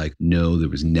people who were like, no, there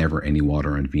was never any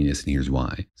water on Venus, and here's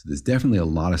why. So there's definitely a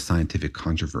lot of scientific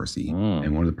controversy.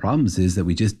 And one of the problems is that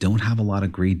we just don't have a lot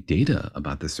of great data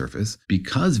about the surface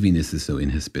because Venus is so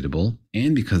inhospitable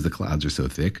and because the clouds are so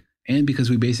thick. And because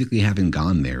we basically haven't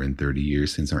gone there in 30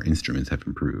 years since our instruments have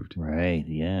improved. Right.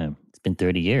 Yeah. It's been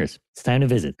 30 years. It's time to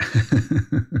visit.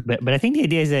 But I think the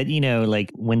idea is that, you know,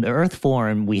 like when the Earth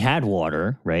formed, we had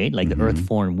water, right? Like the Earth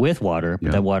formed with water,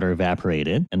 but that water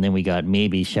evaporated. And then we got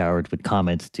maybe showered with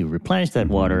comets to replenish that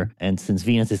water. And since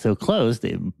Venus is so close,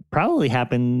 it probably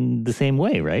happened the same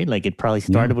way, right? Like it probably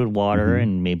started with water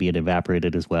and maybe it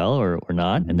evaporated as well or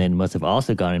not. And then must have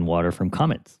also gone in water from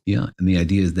comets. Yeah. And the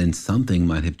idea is then something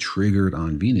might have triggered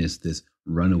on Venus this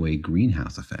runaway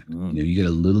greenhouse effect. You know, you get a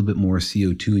little bit more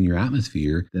CO2 in your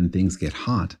atmosphere, then things get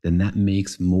hot, then that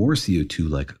makes more CO2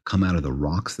 like come out of the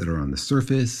rocks that are on the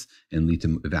surface and lead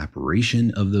to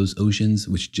evaporation of those oceans,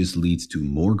 which just leads to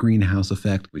more greenhouse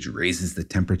effect, which raises the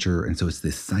temperature. And so it's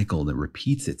this cycle that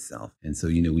repeats itself. And so,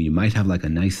 you know, you might have like a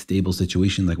nice stable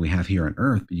situation like we have here on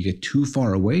Earth, but you get too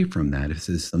far away from that. If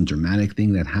there's some dramatic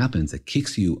thing that happens that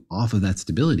kicks you off of that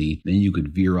stability, then you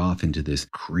could veer off into this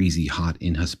crazy hot,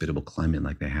 inhospitable climate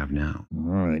like they have now.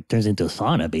 It turns into a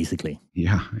sauna, basically.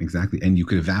 Yeah, exactly. And you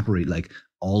could evaporate like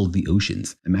all of the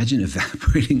oceans. Imagine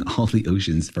evaporating all the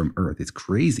oceans from Earth. It's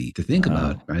crazy to think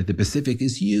about, right? The Pacific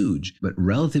is huge, but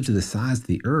relative to the size of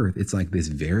the Earth, it's like this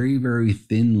very, very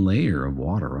thin layer of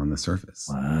water on the surface.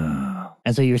 Wow.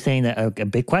 And so you're saying that a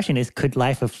big question is, could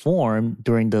life have formed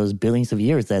during those billions of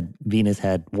years that Venus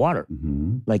had water?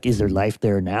 Like, is there life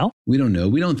there now? We don't know.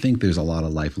 We don't think there's a lot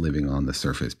of life living on the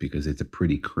surface because it's a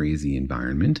pretty crazy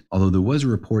environment. Although there was a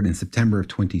report in September of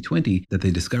 2020 that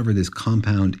they discovered this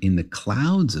compound in the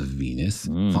clouds of Venus,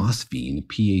 phosphine,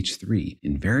 pH3,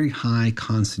 in very high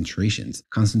concentrations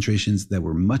that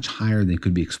were much higher than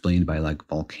could be explained by like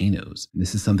volcanoes. And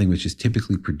this is something which is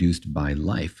typically produced by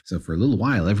life. So for a little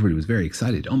while, everybody was very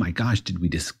excited. Oh my gosh, did we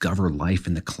discover life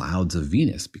in the clouds of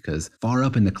Venus? Because far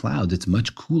up in the clouds, it's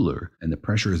much cooler and the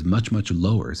pressure is much, much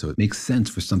lower. So it makes sense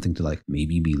for something to like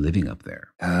maybe be living up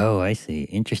there. Oh, I see.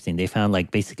 Interesting. They found like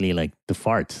basically like the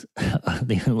farts,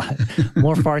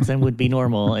 more farts than would be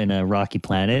normal in a rocky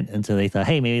planet. And so they thought,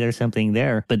 hey, maybe there's something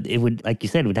there. But it would, like you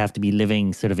said, would have to be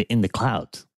living sort of in the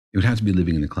clouds. It would have to be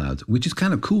living in the clouds, which is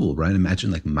kind of cool, right? Imagine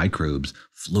like microbes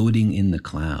floating in the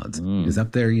clouds. Because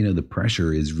up there, you know, the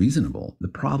pressure is reasonable. The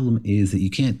problem is that you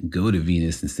can't go to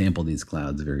Venus and sample these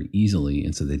clouds very easily.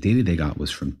 And so the data they got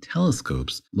was from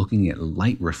telescopes looking at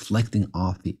light reflecting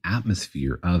off the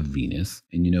atmosphere of Venus.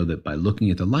 And you know that by looking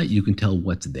at the light, you can tell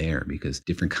what's there because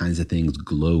different kinds of things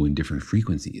glow in different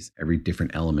frequencies. Every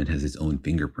different element has its own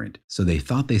fingerprint. So they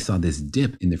thought they saw this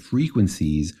dip in the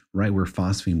frequencies right where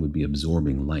phosphine would be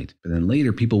absorbing light. But then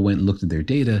later people went and looked at their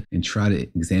data and tried to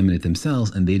examine it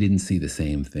themselves and they didn't see the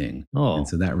same thing. And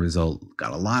so that result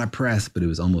got a lot of press, but it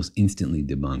was almost instantly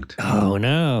debunked. Oh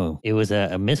no, it was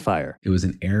a misfire. It was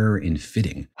an error in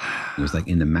fitting. It was like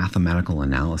in the mathematical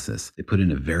analysis, they put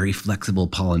in a very flexible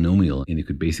polynomial and it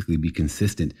could basically be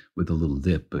consistent with a little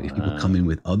dip. But if people come in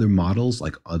with other models,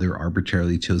 like other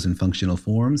arbitrarily chosen functional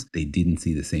forms, they didn't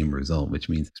see the same result, which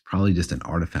means it's probably just an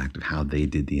artifact of how they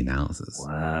did the analysis.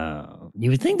 Wow. You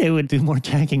would think they would do more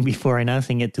checking before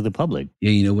announcing it to the public.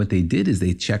 Yeah, you know what they did is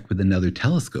they checked with another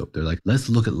telescope. They're like, let's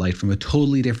look at light from a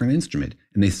totally different instrument.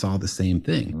 And they saw the same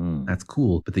thing. That's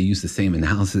cool. But they used the same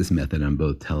analysis method on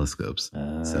both telescopes.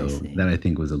 So that I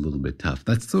think was a little bit tough.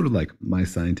 That's sort of like my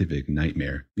scientific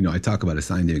nightmare. You know, I talk about a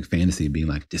scientific fantasy being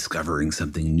like discovering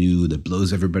something new that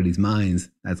blows everybody's minds.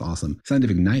 That's awesome.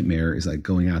 Scientific nightmare is like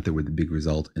going out there with the big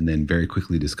result and then very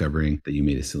quickly discovering that you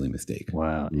made a silly mistake.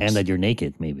 Wow. Oops. And that you're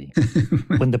naked, maybe.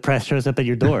 When the press shows up at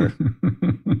your door.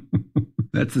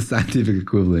 That's the scientific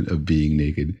equivalent of being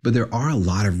naked. But there are a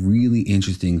lot of really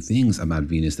interesting things about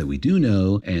Venus that we do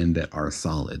know and that are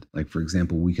solid. Like, for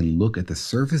example, we can look at the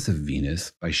surface of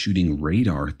Venus by shooting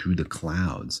radar through the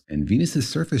clouds. And Venus's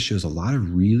surface shows a lot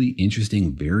of really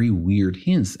interesting, very weird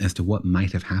hints as to what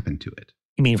might have happened to it.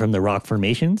 You mean from the rock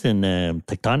formations and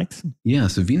tectonics? Yeah,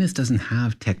 so Venus doesn't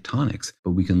have tectonics,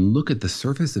 but we can look at the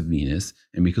surface of Venus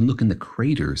and we can look in the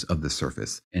craters of the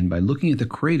surface. And by looking at the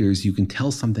craters, you can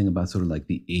tell something about sort of like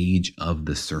the age of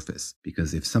the surface.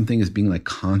 Because if something is being like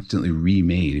constantly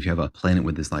remade, if you have a planet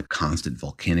with this like constant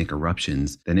volcanic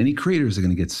eruptions, then any craters are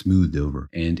going to get smoothed over.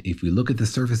 And if we look at the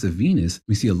surface of Venus,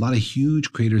 we see a lot of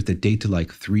huge craters that date to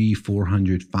like 300,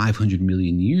 400, 500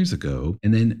 million years ago.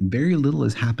 And then very little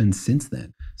has happened since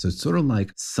then. So it's sort of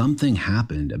like something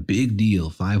happened, a big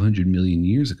deal 500 million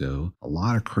years ago, a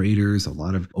lot of craters, a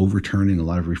lot of overturning, a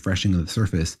lot of refreshing of the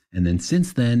surface. And then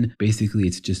since then, basically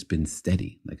it's just been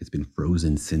steady, like it's been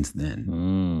frozen since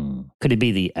then. Could it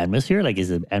be the atmosphere? Like is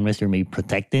the atmosphere maybe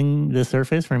protecting the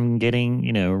surface from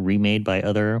getting, remade by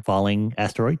other falling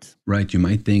asteroids? Right. You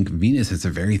might think Venus has a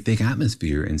very thick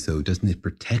atmosphere. And so doesn't it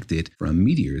protect it from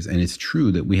meteors? And it's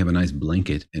true that we have a nice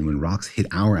blanket. And when rocks hit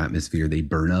our atmosphere, they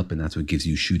burn up. And that's what gives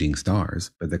you shooting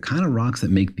stars. But the kind of rocks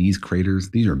that make these craters,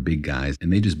 these are big guys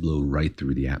and they just blow right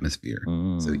through the atmosphere.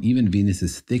 So even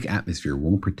Venus's thick atmosphere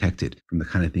won't protect it from the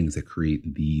kind of things that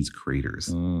create these craters.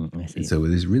 I see. And so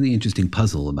there's a really interesting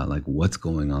puzzle about like what's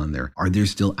going on there. Are there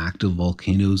still active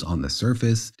volcanoes on the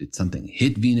surface? Did something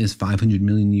hit Venus 500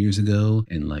 million years ago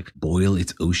and like boil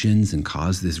its oceans and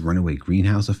cause this runaway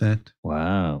greenhouse effect?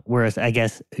 Wow. Whereas I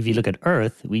guess if you look at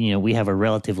Earth, we have a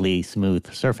relatively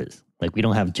smooth surface. Like we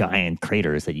don't have giant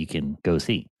craters that you can go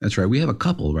see. That's right. We have a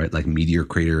couple, right? Like Meteor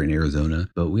Crater in Arizona.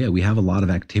 But yeah, we have a lot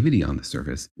of activity on the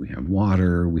surface. We have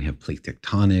water, we have plate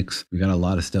tectonics. We got a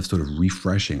lot of stuff sort of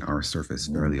refreshing our surface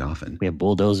fairly often. We have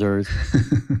bulldozers.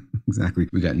 Exactly.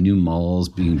 We got new malls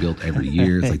being built every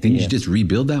year. It's like, didn't you just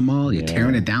rebuild that mall? You're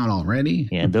tearing it down already?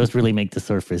 Yeah, those really make the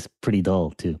surface pretty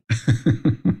dull too.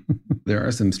 There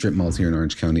are some strip malls here in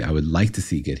Orange County I would like to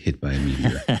see get hit by a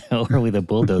meteor. Or with a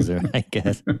bulldozer, I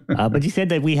guess. But you said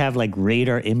that we have like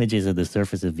radar images of the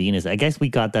surface of Venus. I guess we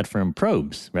got that from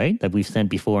probes, right? That we've sent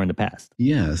before in the past.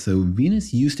 Yeah, so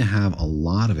Venus used to have a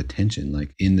lot of attention.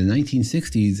 Like in the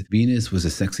 1960s, Venus was a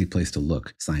sexy place to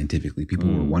look scientifically. People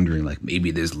were wondering like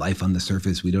maybe there's life on the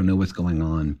surface. We don't know what's going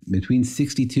on. Between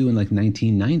 62 and like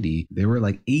 1990, there were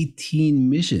like 18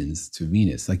 missions to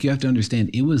Venus. Like you have to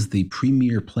understand, it was the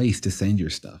premier place to send your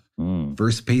stuff.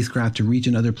 First spacecraft to reach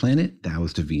another planet, that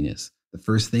was to Venus. The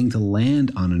first thing to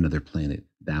land on another planet,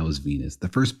 that was Venus. The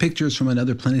first pictures from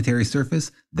another planetary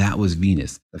surface, that was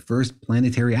Venus. The first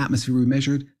planetary atmosphere we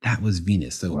measured, that was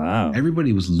Venus. So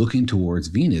everybody was looking towards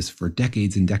Venus for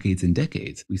decades and decades and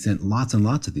decades. We sent lots and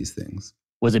lots of these things.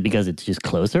 Was it because it's just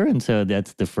closer? And so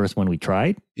that's the first one we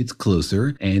tried? It's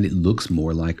closer and it looks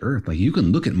more like Earth. Like you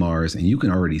can look at Mars and you can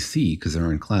already see, because there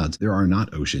aren't clouds, there are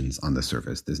not oceans on the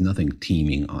surface. There's nothing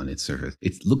teeming on its surface.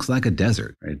 It looks like a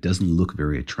desert, right? It doesn't look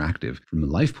very attractive from a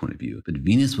life point of view. But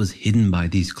Venus was hidden by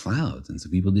these clouds. And so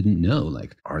people didn't know,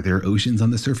 like, are there oceans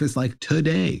on the surface like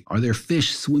today? Are there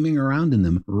fish swimming around in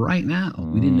them right now?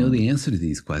 We didn't know the answer to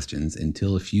these questions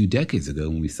until a few decades ago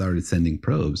when we started sending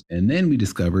probes. And then we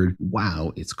discovered, wow,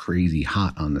 it's crazy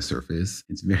hot on the surface.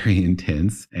 It's very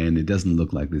intense, and it doesn't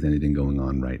look like there's anything going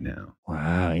on right now.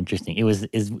 Wow, interesting. It was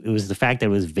the fact that it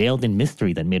was veiled in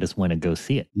mystery that made us want to go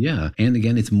see it. Yeah, and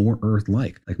again, it's more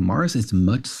Earth-like. Like Mars is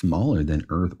much smaller than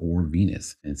Earth or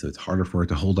Venus, and so it's harder for it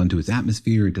to hold onto its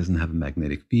atmosphere. It doesn't have a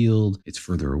magnetic field. It's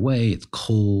further away. It's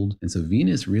cold, and so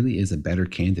Venus really is a better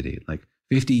candidate. Like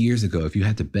 50 years ago, if you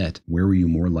had to bet where were you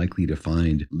more likely to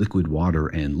find liquid water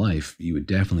and life, you would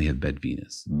definitely have bet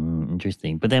Venus.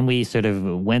 Interesting. But then we sort of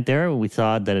went there. We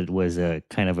thought that it was a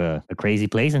kind of a crazy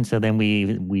place. And so then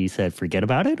we said, forget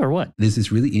about it, or what? There's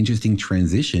this really interesting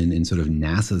transition in sort of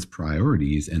NASA's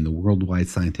priorities and the worldwide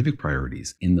scientific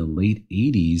priorities. In the late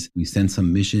 80s, we sent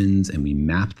some missions and we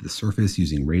mapped the surface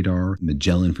using radar.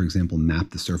 Magellan, for example,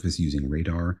 mapped the surface using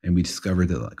radar. And we discovered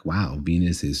that, like, wow,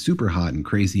 Venus is super hot and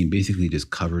crazy and basically just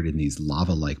covered in these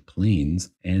lava-like plains.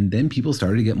 And then people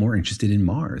started to get more interested in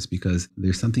Mars because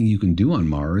there's something you can do on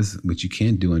Mars, which you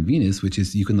can't do on Venus, which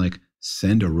is you can like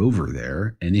send a rover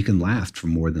there and it can last for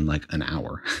more than like an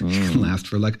hour. It can last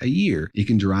for like a year. It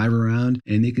can drive around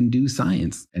and it can do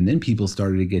science. And then people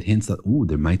started to get hints that, oh,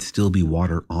 there might still be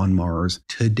water on Mars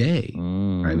today,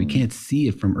 right? We can't see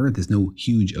it from Earth. There's no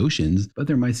huge oceans, but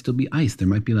there might still be ice. There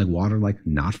might be like water like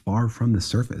not far from the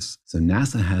surface. So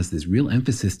NASA has this real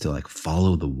emphasis to like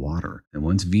follow the water. And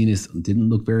once Venus didn't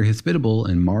look very hospitable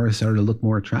and Mars started to look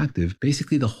more attractive,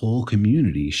 basically the whole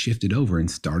community shifted over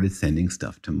and started sending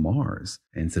stuff to Mars.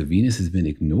 And so Venus has been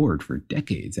ignored for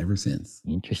decades ever since.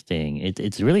 Interesting.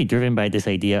 It's really driven by this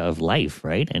idea of life,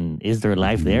 right? And is there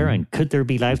life there? And could there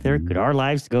be life there? Could our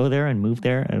lives go there and move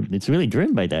there? It's really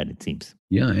driven by that, it seems.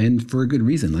 Yeah, and for a good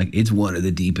reason. Like, it's one of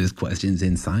the deepest questions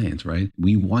in science, right?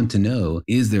 We want to know,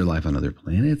 is there life on other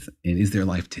planets? And is there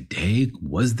life today?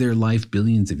 Was there life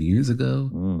billions of years ago?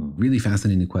 Really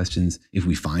fascinating questions. If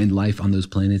we find life on those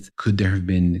planets, could there have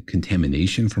been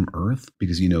contamination from Earth?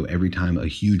 Because, every time a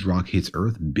huge rock hits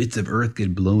Earth, bits of Earth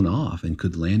get blown off and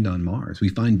could land on Mars. We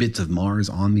find bits of Mars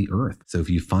on the Earth. So if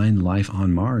you find life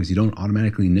on Mars, you don't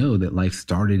automatically know that life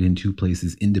started in two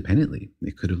places independently.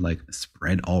 It could have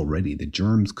spread already. The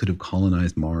germs could have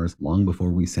colonized Mars long before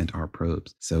we sent our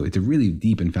probes. So it's a really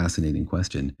deep and fascinating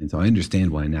question. And so I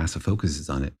understand why NASA focuses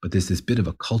on it. But there's this bit of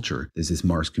a culture. There's this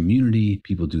Mars community.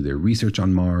 People do their research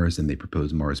on Mars and they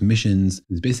propose Mars missions.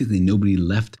 There's basically nobody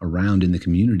left around in the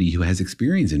community who has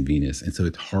experience in Venus. And so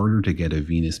it's harder to get a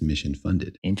Venus mission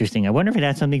funded. Interesting. I wonder if it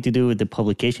had something to do with the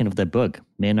publication of that book,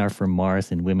 Men Are From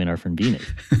Mars and Women Are From Venus.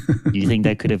 Do you think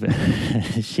that could have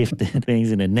shifted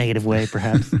things in a negative way,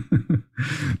 perhaps?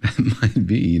 That might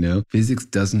be, Physics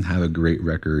doesn't have a great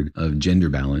record of gender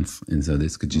balance. And so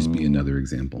this could just be another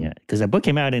example. Yeah, because that book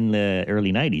came out in the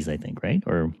early 90s, I think, right?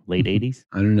 Or late 80s?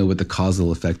 I don't know what the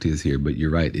causal effect is here, but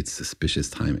you're right. It's suspicious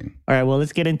timing. All right, well,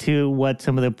 let's get into what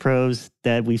some of the probes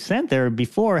that we've sent there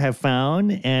before have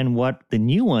found and what the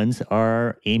new ones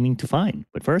are aiming to find.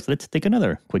 But first, let's take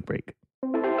another quick break.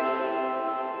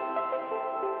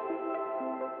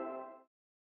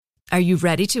 Are you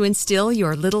ready to instill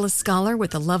your littlest scholar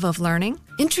with the love of learning?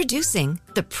 Introducing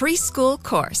the Preschool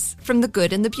Course from The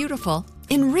Good and the Beautiful.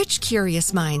 Enrich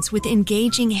curious minds with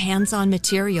engaging hands-on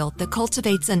material that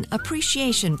cultivates an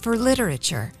appreciation for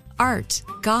literature, art,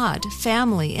 God,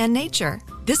 family, and nature.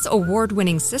 This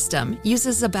award-winning system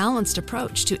uses a balanced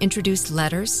approach to introduce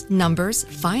letters, numbers,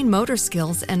 fine motor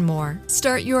skills, and more.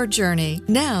 Start your journey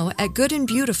now at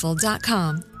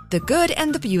goodandbeautiful.com. The Good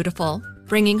and the Beautiful,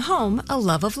 bringing home a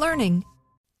love of learning.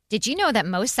 Did you know that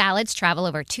most salads travel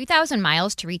over 2,000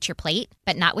 miles to reach your plate?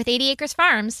 But not with 80 Acres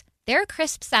Farms. Their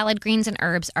crisp salad greens and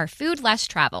herbs are food less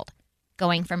traveled,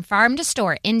 going from farm to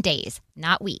store in days,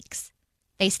 not weeks.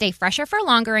 They stay fresher for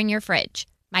longer in your fridge.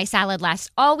 My salad lasts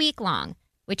all week long,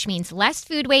 which means less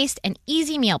food waste and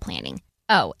easy meal planning.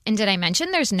 Oh, and did I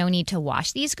mention there's no need to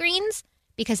wash these greens?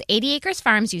 Because 80 Acres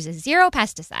Farms uses 0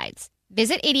 pesticides.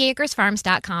 Visit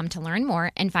 80acresfarms.com to learn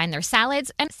more and find their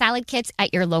salads and salad kits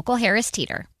at your local Harris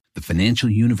Teeter. The financial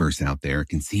universe out there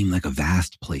can seem like a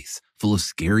vast place, full of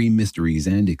scary mysteries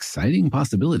and exciting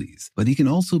possibilities, but it can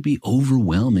also be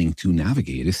overwhelming to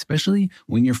navigate, especially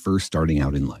when you're first starting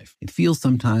out in life. It feels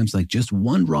sometimes like just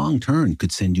one wrong turn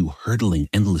could send you hurtling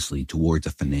endlessly towards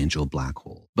a financial black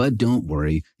hole. But don't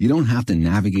worry, you don't have to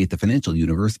navigate the financial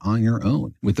universe on your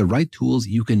own. With the right tools,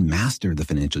 you can master the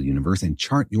financial universe and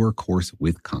chart your course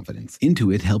with confidence.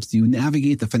 Intuit helps you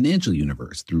navigate the financial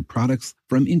universe through products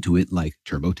from Intuit like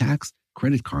TurboTax,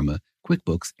 Credit Karma,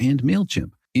 QuickBooks, and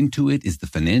MailChimp. Intuit is the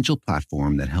financial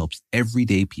platform that helps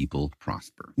everyday people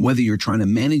prosper. Whether you're trying to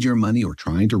manage your money or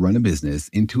trying to run a business,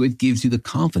 Intuit gives you the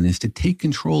confidence to take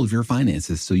control of your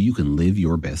finances so you can live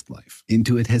your best life.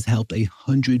 Intuit has helped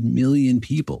 100 million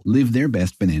people live their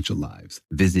best financial lives.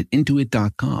 Visit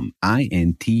Intuit.com,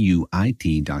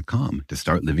 Intuit.com, to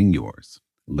start living yours.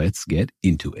 Let's get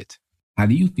into it. How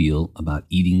do you feel about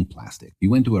eating plastic? If you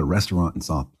went to a restaurant and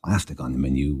saw plastic on the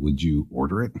menu, would you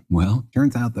order it? Well,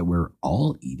 turns out that we're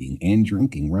all eating and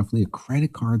drinking roughly a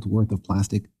credit card's worth of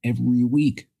plastic every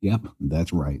week. Yep,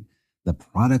 that's right. The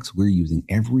products we're using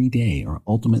every day are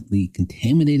ultimately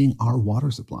contaminating our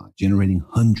water supply, generating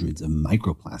hundreds of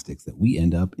microplastics that we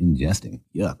end up ingesting.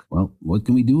 Yuck. Well, what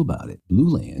can we do about it?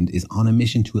 Blueland is on a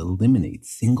mission to eliminate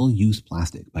single-use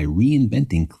plastic by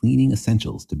reinventing cleaning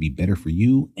essentials to be better for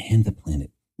you and the planet,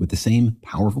 with the same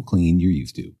powerful clean you're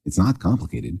used to. It's not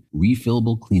complicated.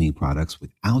 Refillable cleaning products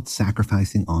without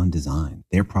sacrificing on design.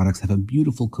 Their products have a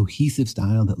beautiful, cohesive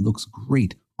style that looks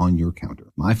great on your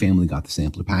counter. My family got the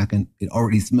sampler pack and it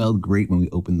already smelled great when we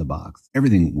opened the box.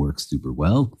 Everything works super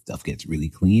well, stuff gets really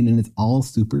clean, and it's all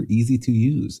super easy to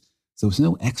use. So it's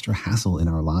no extra hassle in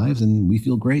our lives, and we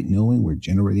feel great knowing we're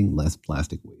generating less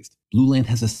plastic waste. Blueland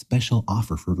has a special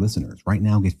offer for listeners. Right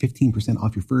now, get 15%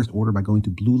 off your first order by going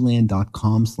to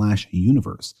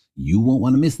blueland.com/universe. You won't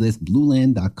want to miss this.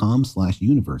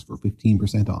 Blueland.com/universe for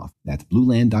 15% off. That's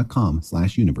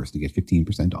blueland.com/universe to get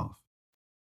 15% off.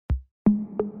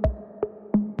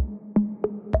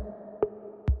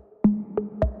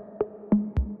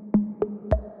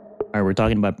 All right, we're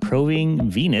talking about probing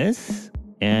Venus.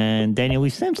 And Daniel,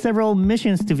 we've sent several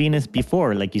missions to Venus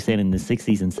before, like you said, in the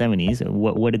 60s and 70s.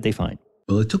 What did they find?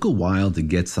 Well, it took a while to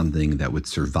get something that would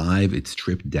survive its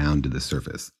trip down to the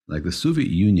surface. Like the Soviet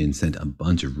Union sent a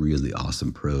bunch of really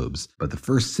awesome probes, but the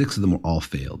first 6 of them all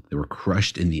failed. They were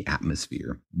crushed in the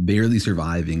atmosphere, barely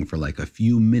surviving for like a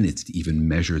few minutes to even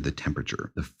measure the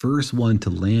temperature. The first one to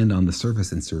land on the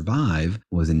surface and survive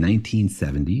was in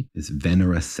 1970. It's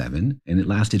Venera 7, and it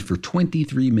lasted for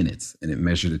 23 minutes, and it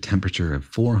measured a temperature of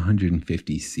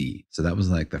 450 C. So that was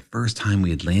like the first time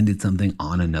we had landed something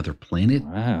on another planet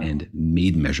and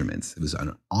made measurements. It was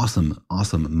an awesome,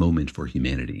 awesome moment for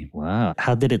humanity. Wow.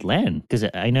 How did it land? Because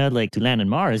I know like to land on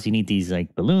Mars, you need these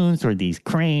like balloons or these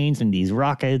cranes and these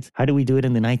rockets. How did we do it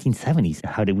in the 1970s?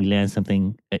 How did we land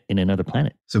something in another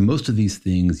planet? So most of these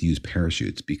things use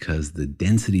parachutes because the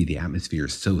density of the atmosphere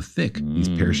is so thick. These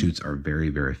parachutes are very,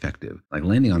 very effective. Like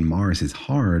landing on Mars is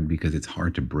hard because it's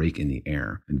hard to break in the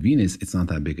air. On Venus, it's not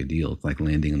that big a deal. It's like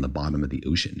landing on the bottom of the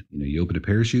ocean. You open a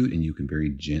parachute and you can very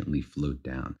gently float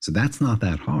down. So that's not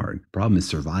that hard. The problem is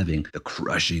surviving the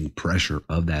crushing pressure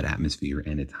of that atmosphere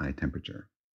and its high temperature.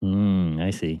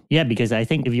 I see. Yeah, because I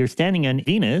think if you're standing on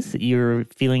Venus, you're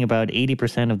feeling about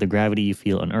 80% of the gravity you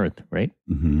feel on Earth, right?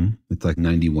 Mm-hmm. It's like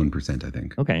 91%, I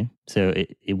think. Okay. So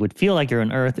it would feel like you're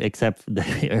on Earth, except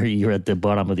you're at the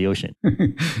bottom of the ocean.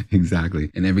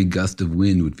 Exactly. And every gust of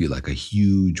wind would feel like a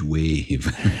huge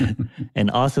wave.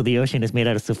 And also the ocean is made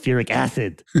out of sulfuric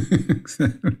acid.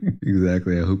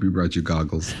 Exactly. I hope you brought your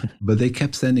goggles. But they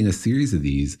kept sending a series of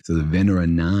these. So the Venera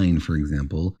 9, for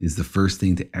example, is the first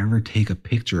thing to ever take a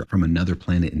picture from another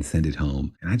planet and send it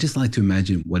home. And I just like to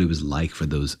imagine what it was like for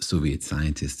those Soviet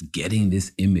scientists getting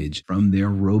this image from their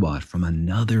robot from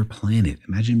another planet.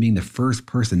 Imagine being the first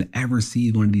person to ever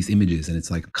see one of these images and it's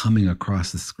like coming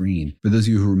across the screen. For those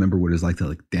of you who remember what it was like to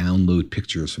like download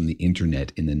pictures from the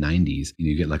internet in the 90s,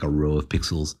 you get like a row of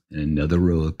pixels and another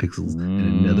row of pixels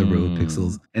and another row of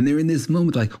pixels. And they're in this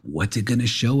moment like, what's it going to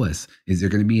show us? Is there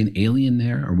going to be an alien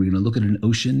there? Are we going to look at an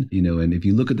ocean? And if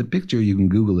you look at the picture, you can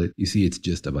Google it. You see it's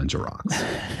just a bunch of rocks.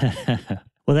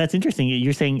 Well, that's interesting.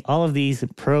 You're saying all of these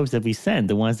probes that we sent,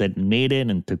 the ones that made it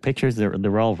and took pictures,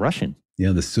 they're all Russian.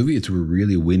 Yeah, the Soviets were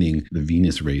really winning the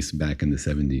Venus race back in the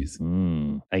 70s.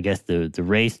 I guess the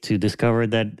race to discover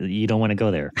that you don't want to go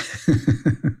there.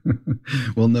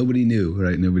 Well, nobody knew,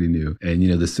 right? Nobody knew. And,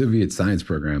 the Soviet science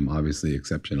program, obviously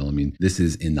exceptional. I mean, this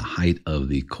is in the height of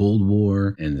the Cold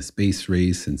War and the space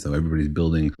race. And so everybody's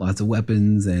building lots of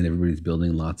weapons and everybody's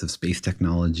building lots of space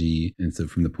technology. And so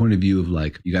from the point of view of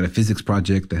like, you got a physics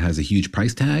project that has a huge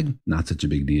price tag, not such a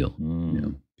big deal.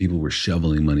 People were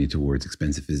shoveling money towards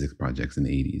expensive physics projects in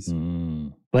the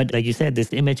 80s. But like you said,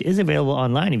 this image is available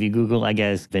online. If you Google, I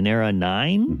guess, Venera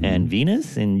 9 and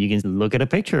Venus, and you can look at a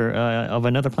picture of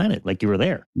another planet, like you were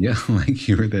there. Yeah, like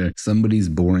you were there. Somebody's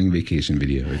boring vacation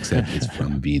video, except it's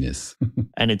from Venus.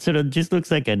 And it sort of just looks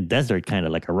like a desert, kind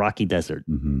of like a rocky desert.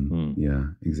 Yeah,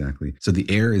 exactly. So the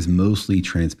air is mostly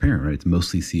transparent, right? It's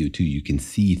mostly CO2. You can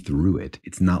see through it.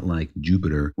 It's not like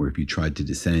Jupiter, where if you tried to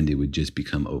descend, it would just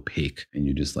become opaque and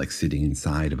you're just like sitting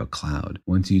inside of a cloud.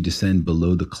 Once you descend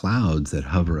below the clouds that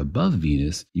hover above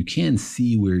Venus, you can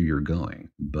see where you're going,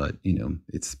 but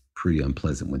it's pretty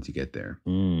unpleasant once you get there.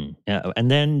 Yeah, and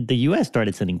then the U.S.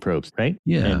 started sending probes, right?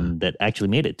 Yeah. And that actually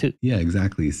made it too. Yeah,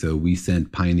 exactly. So we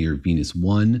sent Pioneer Venus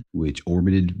 1, which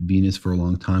orbited Venus for a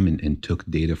long time and took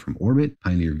data from orbit.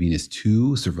 Pioneer Venus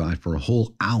 2 survived for a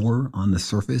whole hour on the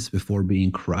surface before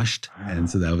being crushed. And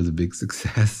so that was a big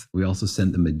success. We also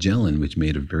sent the Magellan, which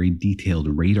made a very detailed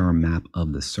radar map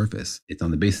of the surface. It's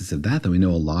on the basis of that we know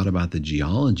a lot about the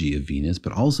geology of Venus,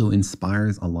 but also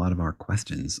inspires a lot of our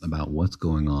questions about what's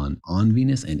going on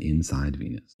Venus and inside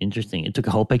Venus. Interesting. It took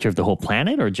a whole picture of the whole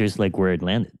planet or just like where it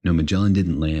landed? No, Magellan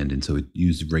didn't land. And so it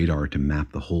used radar to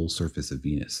map the whole surface of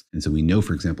Venus. And so we know,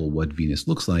 for example, what Venus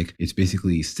looks like. It's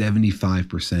basically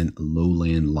 75%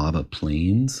 lowland lava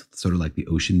plains, sort of like the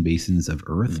ocean basins of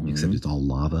Earth, except it's all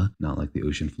lava, not like the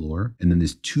ocean floor. And then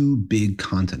there's 2 big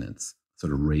continents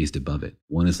sort of raised above it.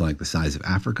 One is like the size of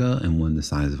Africa and one the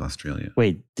size of Australia.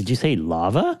 Wait, did you say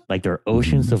lava? Like there are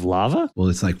oceans of lava? Well,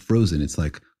 it's like frozen. It's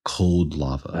like cold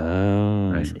lava.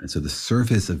 Oh, right? And so the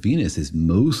surface of Venus is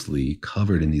mostly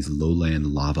covered in these lowland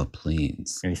lava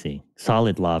plains. I see.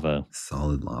 Solid lava.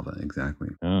 Solid lava, exactly.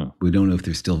 Oh. We don't know if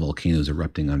there's still volcanoes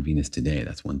erupting on Venus today.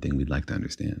 That's one thing we'd like to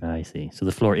understand. I see. So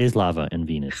the floor is lava in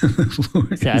Venus. So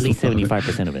at least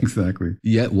 75% of it. Exactly.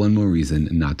 Yet one more reason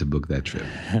not to book that trip.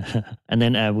 And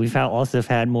then we've also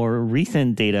had more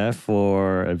recent data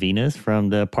for Venus from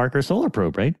the Parker Solar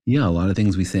Probe, right? Yeah, a lot of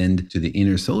things we send to the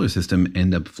inner solar system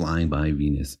end up flying by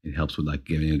Venus. It helps with like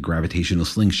giving a gravitational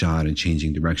slingshot and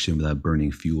changing direction without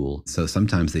burning fuel. So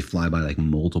sometimes they fly by like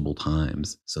multiple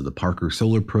times. So the Parker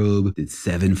Solar Probe did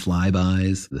 7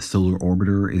 flybys. The Solar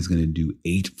Orbiter is going to do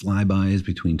 8 flybys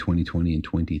between 2020 and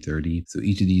 2030. So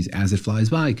each of these, as it flies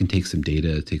by, can take some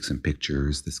data, take some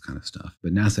pictures, this kind of stuff.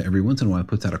 But NASA every once in a while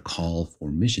puts out a call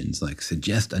for missions, like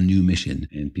suggest a new mission,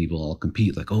 and people all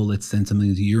compete like, oh, let's send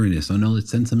something to Uranus. Oh no, let's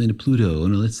send something to Pluto. Oh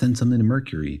no, let's send something to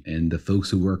Mercury. And the folks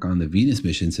who work on the Venus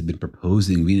missions have been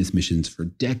proposing Venus missions for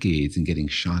decades and getting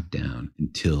shot down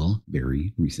until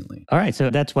very recently. All right, so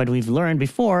that's what we've learned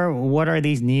before. What are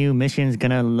these new missions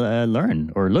going to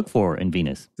learn or look for in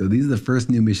Venus? So these are the first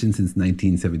new missions since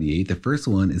 1978. The first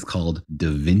one is called Da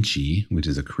Vinci, which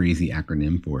is a crazy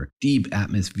acronym for Deep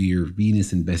Atmosphere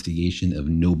Venus Investigation of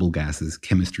Noble Gases,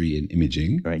 Chemistry, and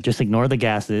Imaging. Right, just ignore the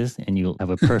gases and you'll have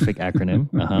a perfect acronym.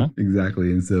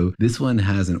 Exactly. And so this one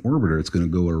has an orbiter. It's going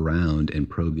to go around and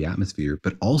probe the atmosphere,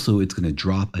 but also it's going to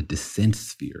drop a descent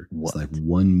sphere. It's like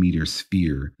 1 meter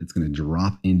sphere. It's going to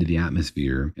drop into the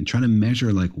atmosphere and try to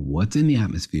measure like what's in the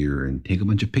atmosphere and take a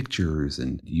bunch of pictures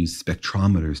and use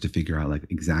spectrometers to figure out like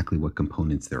exactly what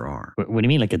components there are. What do you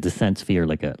mean, like a descent sphere,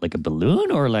 like a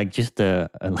balloon, or like just a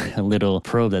little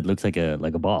probe that looks like a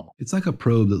ball? It's like a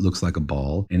probe that looks like a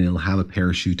ball, and it'll have a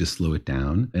parachute to slow it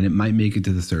down, and it might make it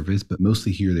to the surface, but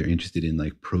mostly here they're interested in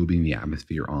like probing the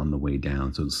atmosphere on the way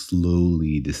down, so it'll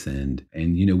slowly descend.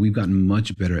 And you know, we've gotten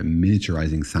much better at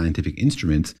miniaturizing scientific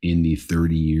instruments in the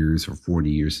 30 years or 40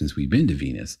 years since we've been to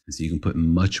Venus. And so you can put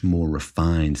much more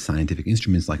refined scientific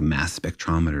instruments like mass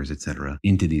spectrometers, etc.,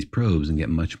 into these probes and get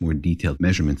much more detailed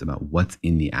measurements about what's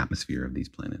in the atmosphere of these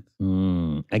planets.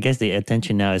 I guess the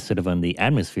attention now is sort of on the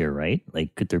atmosphere, right?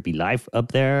 Like, could there be life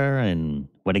up there, and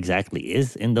what exactly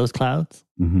is in those clouds?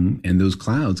 And those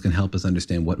clouds can help us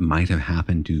understand what might have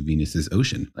happened to Venus's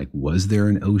ocean. Like, was there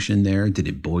an ocean there? Did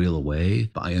it boil away?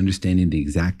 By understanding the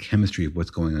exact chemistry of what's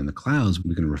going on in the clouds,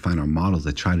 we can refine our models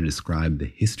that try to describe the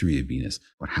history of Venus.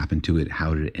 What happened to it?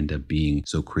 How did it end up being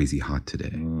so crazy hot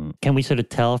today? Can we sort of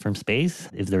tell from space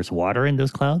if there's water in those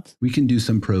clouds? We can do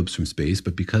some probes from space,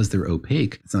 but because they're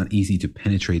opaque, it's not easy to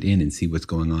penetrate in and see what's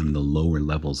going on in the lower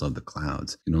levels of the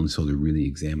clouds. You can only sort of really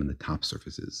examine the top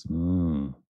surfaces.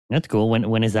 That's cool.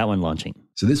 When is that one launching?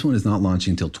 So this one is not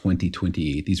launching until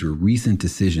 2028. These were recent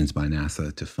decisions by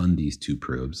NASA to fund these 2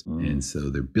 probes. And so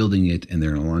they're building it and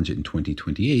they're going to launch it in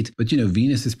 2028. But you know,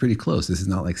 Venus is pretty close. This is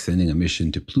not like sending a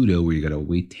mission to Pluto where you got to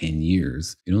wait 10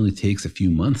 years. It only takes a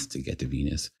few months to get to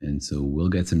Venus. And so we'll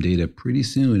get some data pretty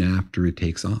soon after it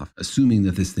takes off, assuming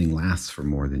that this thing lasts for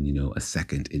more than, you know, a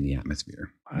second in the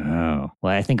atmosphere. Wow.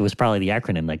 Well, I think it was probably the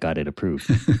acronym that got it approved.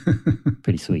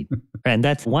 Pretty sweet. And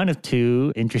that's one of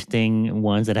 2 interesting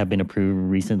ones that have been approved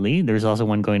recently. There's also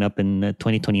one going up in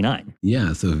 2029.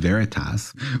 Yeah, so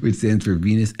VERITAS, which stands for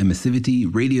Venus Emissivity,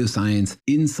 Radioscience,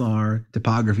 INSAR,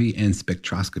 Topography, and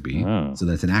Spectroscopy. So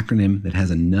that's an acronym that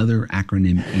has another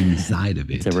acronym inside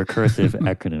of it. It's a recursive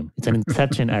acronym. It's an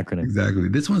inception acronym. Exactly.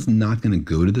 This one's not going to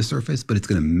go to the surface, but it's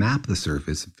going to map the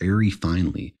surface very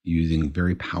finely using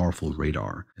very powerful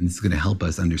radar. And this is going to help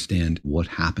us understand what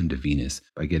happened to Venus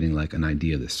by getting like an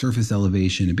idea of the surface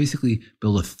elevation and basically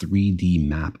build a 3D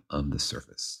map of the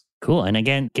surface. Cool. And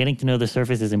again, getting to know the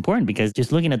surface is important because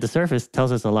just looking at the surface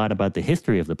tells us a lot about the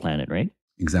history of the planet, right?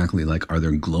 Exactly. Like, are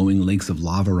there glowing lakes of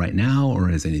lava right now, or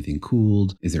has anything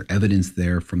cooled? Is there evidence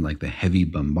there from like the heavy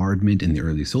bombardment in the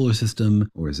early solar system,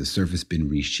 or has the surface been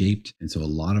reshaped? And so a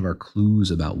lot of our clues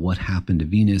about what happened to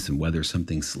Venus and whether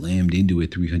something slammed into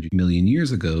it 300 million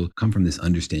years ago come from this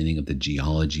understanding of the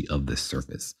geology of the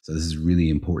surface. So this is really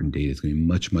important data. It's going to be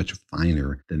much, much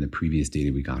finer than the previous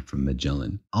data we got from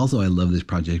Magellan. Also, I love this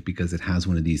project because it has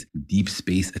one of these deep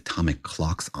space atomic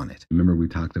clocks on it. Remember, we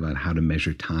talked about how to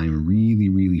measure time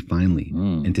really finely.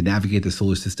 And to navigate the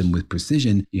solar system with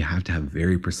precision, you have to have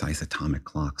very precise atomic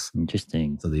clocks.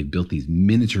 Interesting. So they built these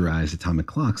miniaturized atomic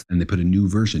clocks and they put a new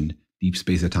version, Deep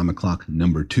Space Atomic Clock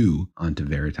number 2, onto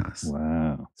VERITAS.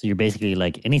 Wow. So you're basically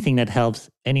like, anything that helps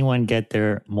anyone get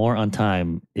there more on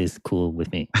time is cool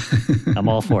with me. I'm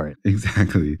all for it.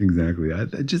 Exactly. I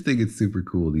just think it's super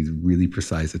cool. These really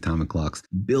precise atomic clocks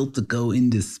built to go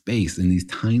into space in these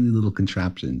tiny little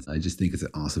contraptions. I just think it's an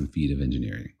awesome feat of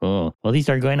engineering. Cool. Well, these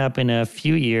are going up in a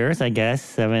few years, I guess,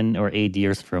 7 or 8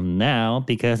 years from now,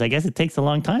 because I guess it takes a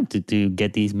long time to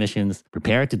get these missions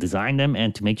prepared, to design them,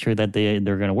 and to make sure that they're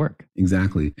going to work.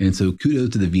 Exactly. And so kudos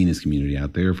to the Venus community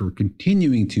out there for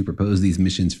continuing to propose these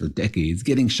missions for decades,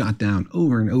 getting shot down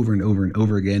over and over and over and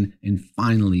over again, and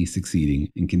finally succeeding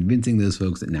in convincing those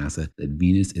folks at NASA that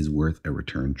Venus is worth a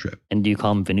return trip. And do you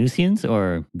call them Venusians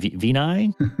or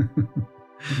Veni?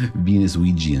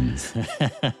 Venuswegians.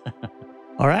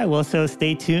 All right, well, so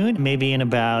stay tuned. Maybe in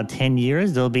about 10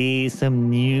 years, there'll be some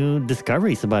new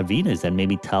discoveries about Venus that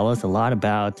maybe tell us a lot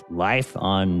about life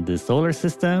on the solar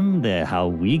system, how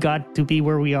we got to be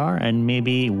where we are, and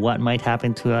maybe what might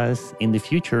happen to us in the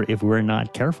future if we're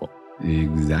not careful.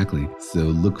 Exactly. So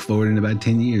look forward in about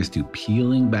 10 years to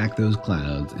peeling back those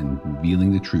clouds and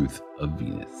revealing the truth of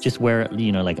Venus. Just wear,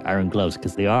 like iron gloves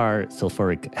because they are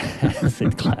sulfuric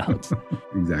acid clouds.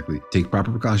 Exactly. Take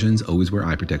proper precautions, always wear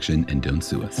eye protection, and don't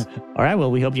sue us. All right. Well,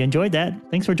 we hope you enjoyed that.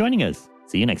 Thanks for joining us.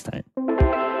 See you next time.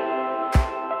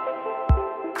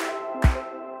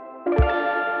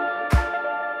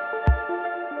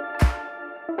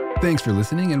 Thanks for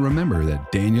listening, and remember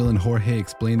that Daniel and Jorge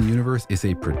Explain the Universe is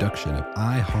a production of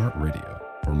iHeartRadio.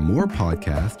 For more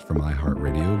podcasts from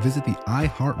iHeartRadio, visit the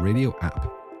iHeartRadio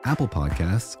app, Apple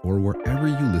Podcasts, or wherever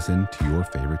you listen to your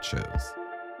favorite shows.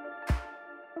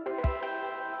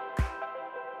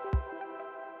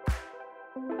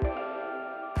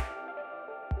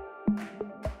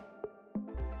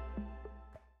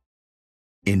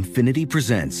 Infiniti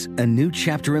presents a new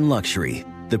chapter in luxury,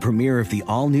 the premiere of the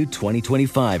all-new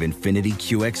 2025 Infiniti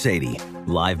QX80,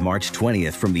 live March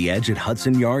 20th from the Edge at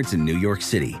Hudson Yards in New York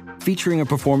City, featuring a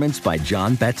performance by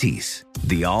Jon Batiste.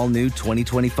 The all-new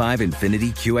 2025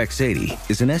 Infiniti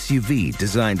QX80 is an SUV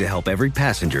designed to help every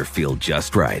passenger feel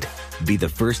just right. Be the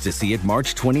first to see it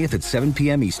March 20th at 7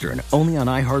 p.m. Eastern, only on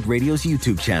iHeartRadio's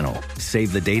YouTube channel.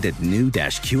 Save the date at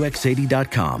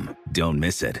new-QX80.com. Don't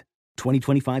miss it.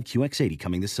 2025 QX80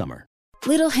 coming this summer.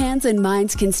 Little hands and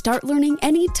minds can start learning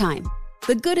anytime.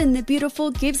 The Good and the Beautiful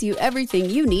gives you everything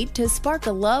you need to spark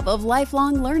a love of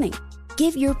lifelong learning.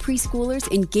 Give your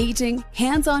preschoolers engaging,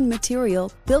 hands-on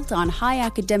material built on high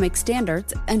academic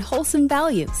standards and wholesome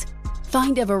values.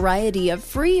 Find a variety of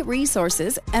free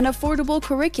resources and affordable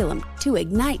curriculum to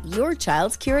ignite your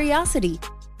child's curiosity.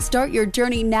 Start your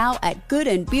journey now at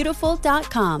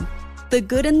goodandbeautiful.com. The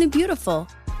Good and the Beautiful.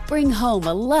 Bring home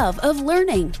a love of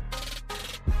learning.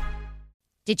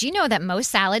 Did you know that most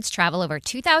salads travel over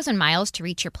 2,000 miles to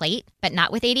reach your plate? But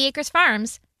not with 80 Acres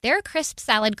Farms. Their crisp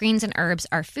salad greens and herbs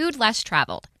are food less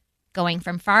traveled, going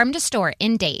from farm to store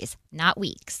in days, not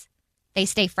weeks. They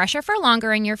stay fresher for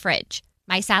longer in your fridge.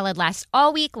 My salad lasts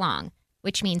all week long,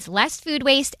 which means less food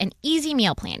waste and easy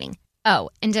meal planning. Oh,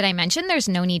 and did I mention there's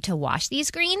no need to wash these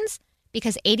greens?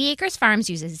 Because 80 Acres Farms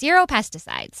uses 0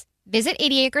 pesticides. Visit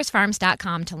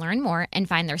 80acresfarms.com to learn more and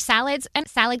find their salads and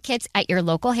salad kits at your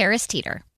local Harris Teeter.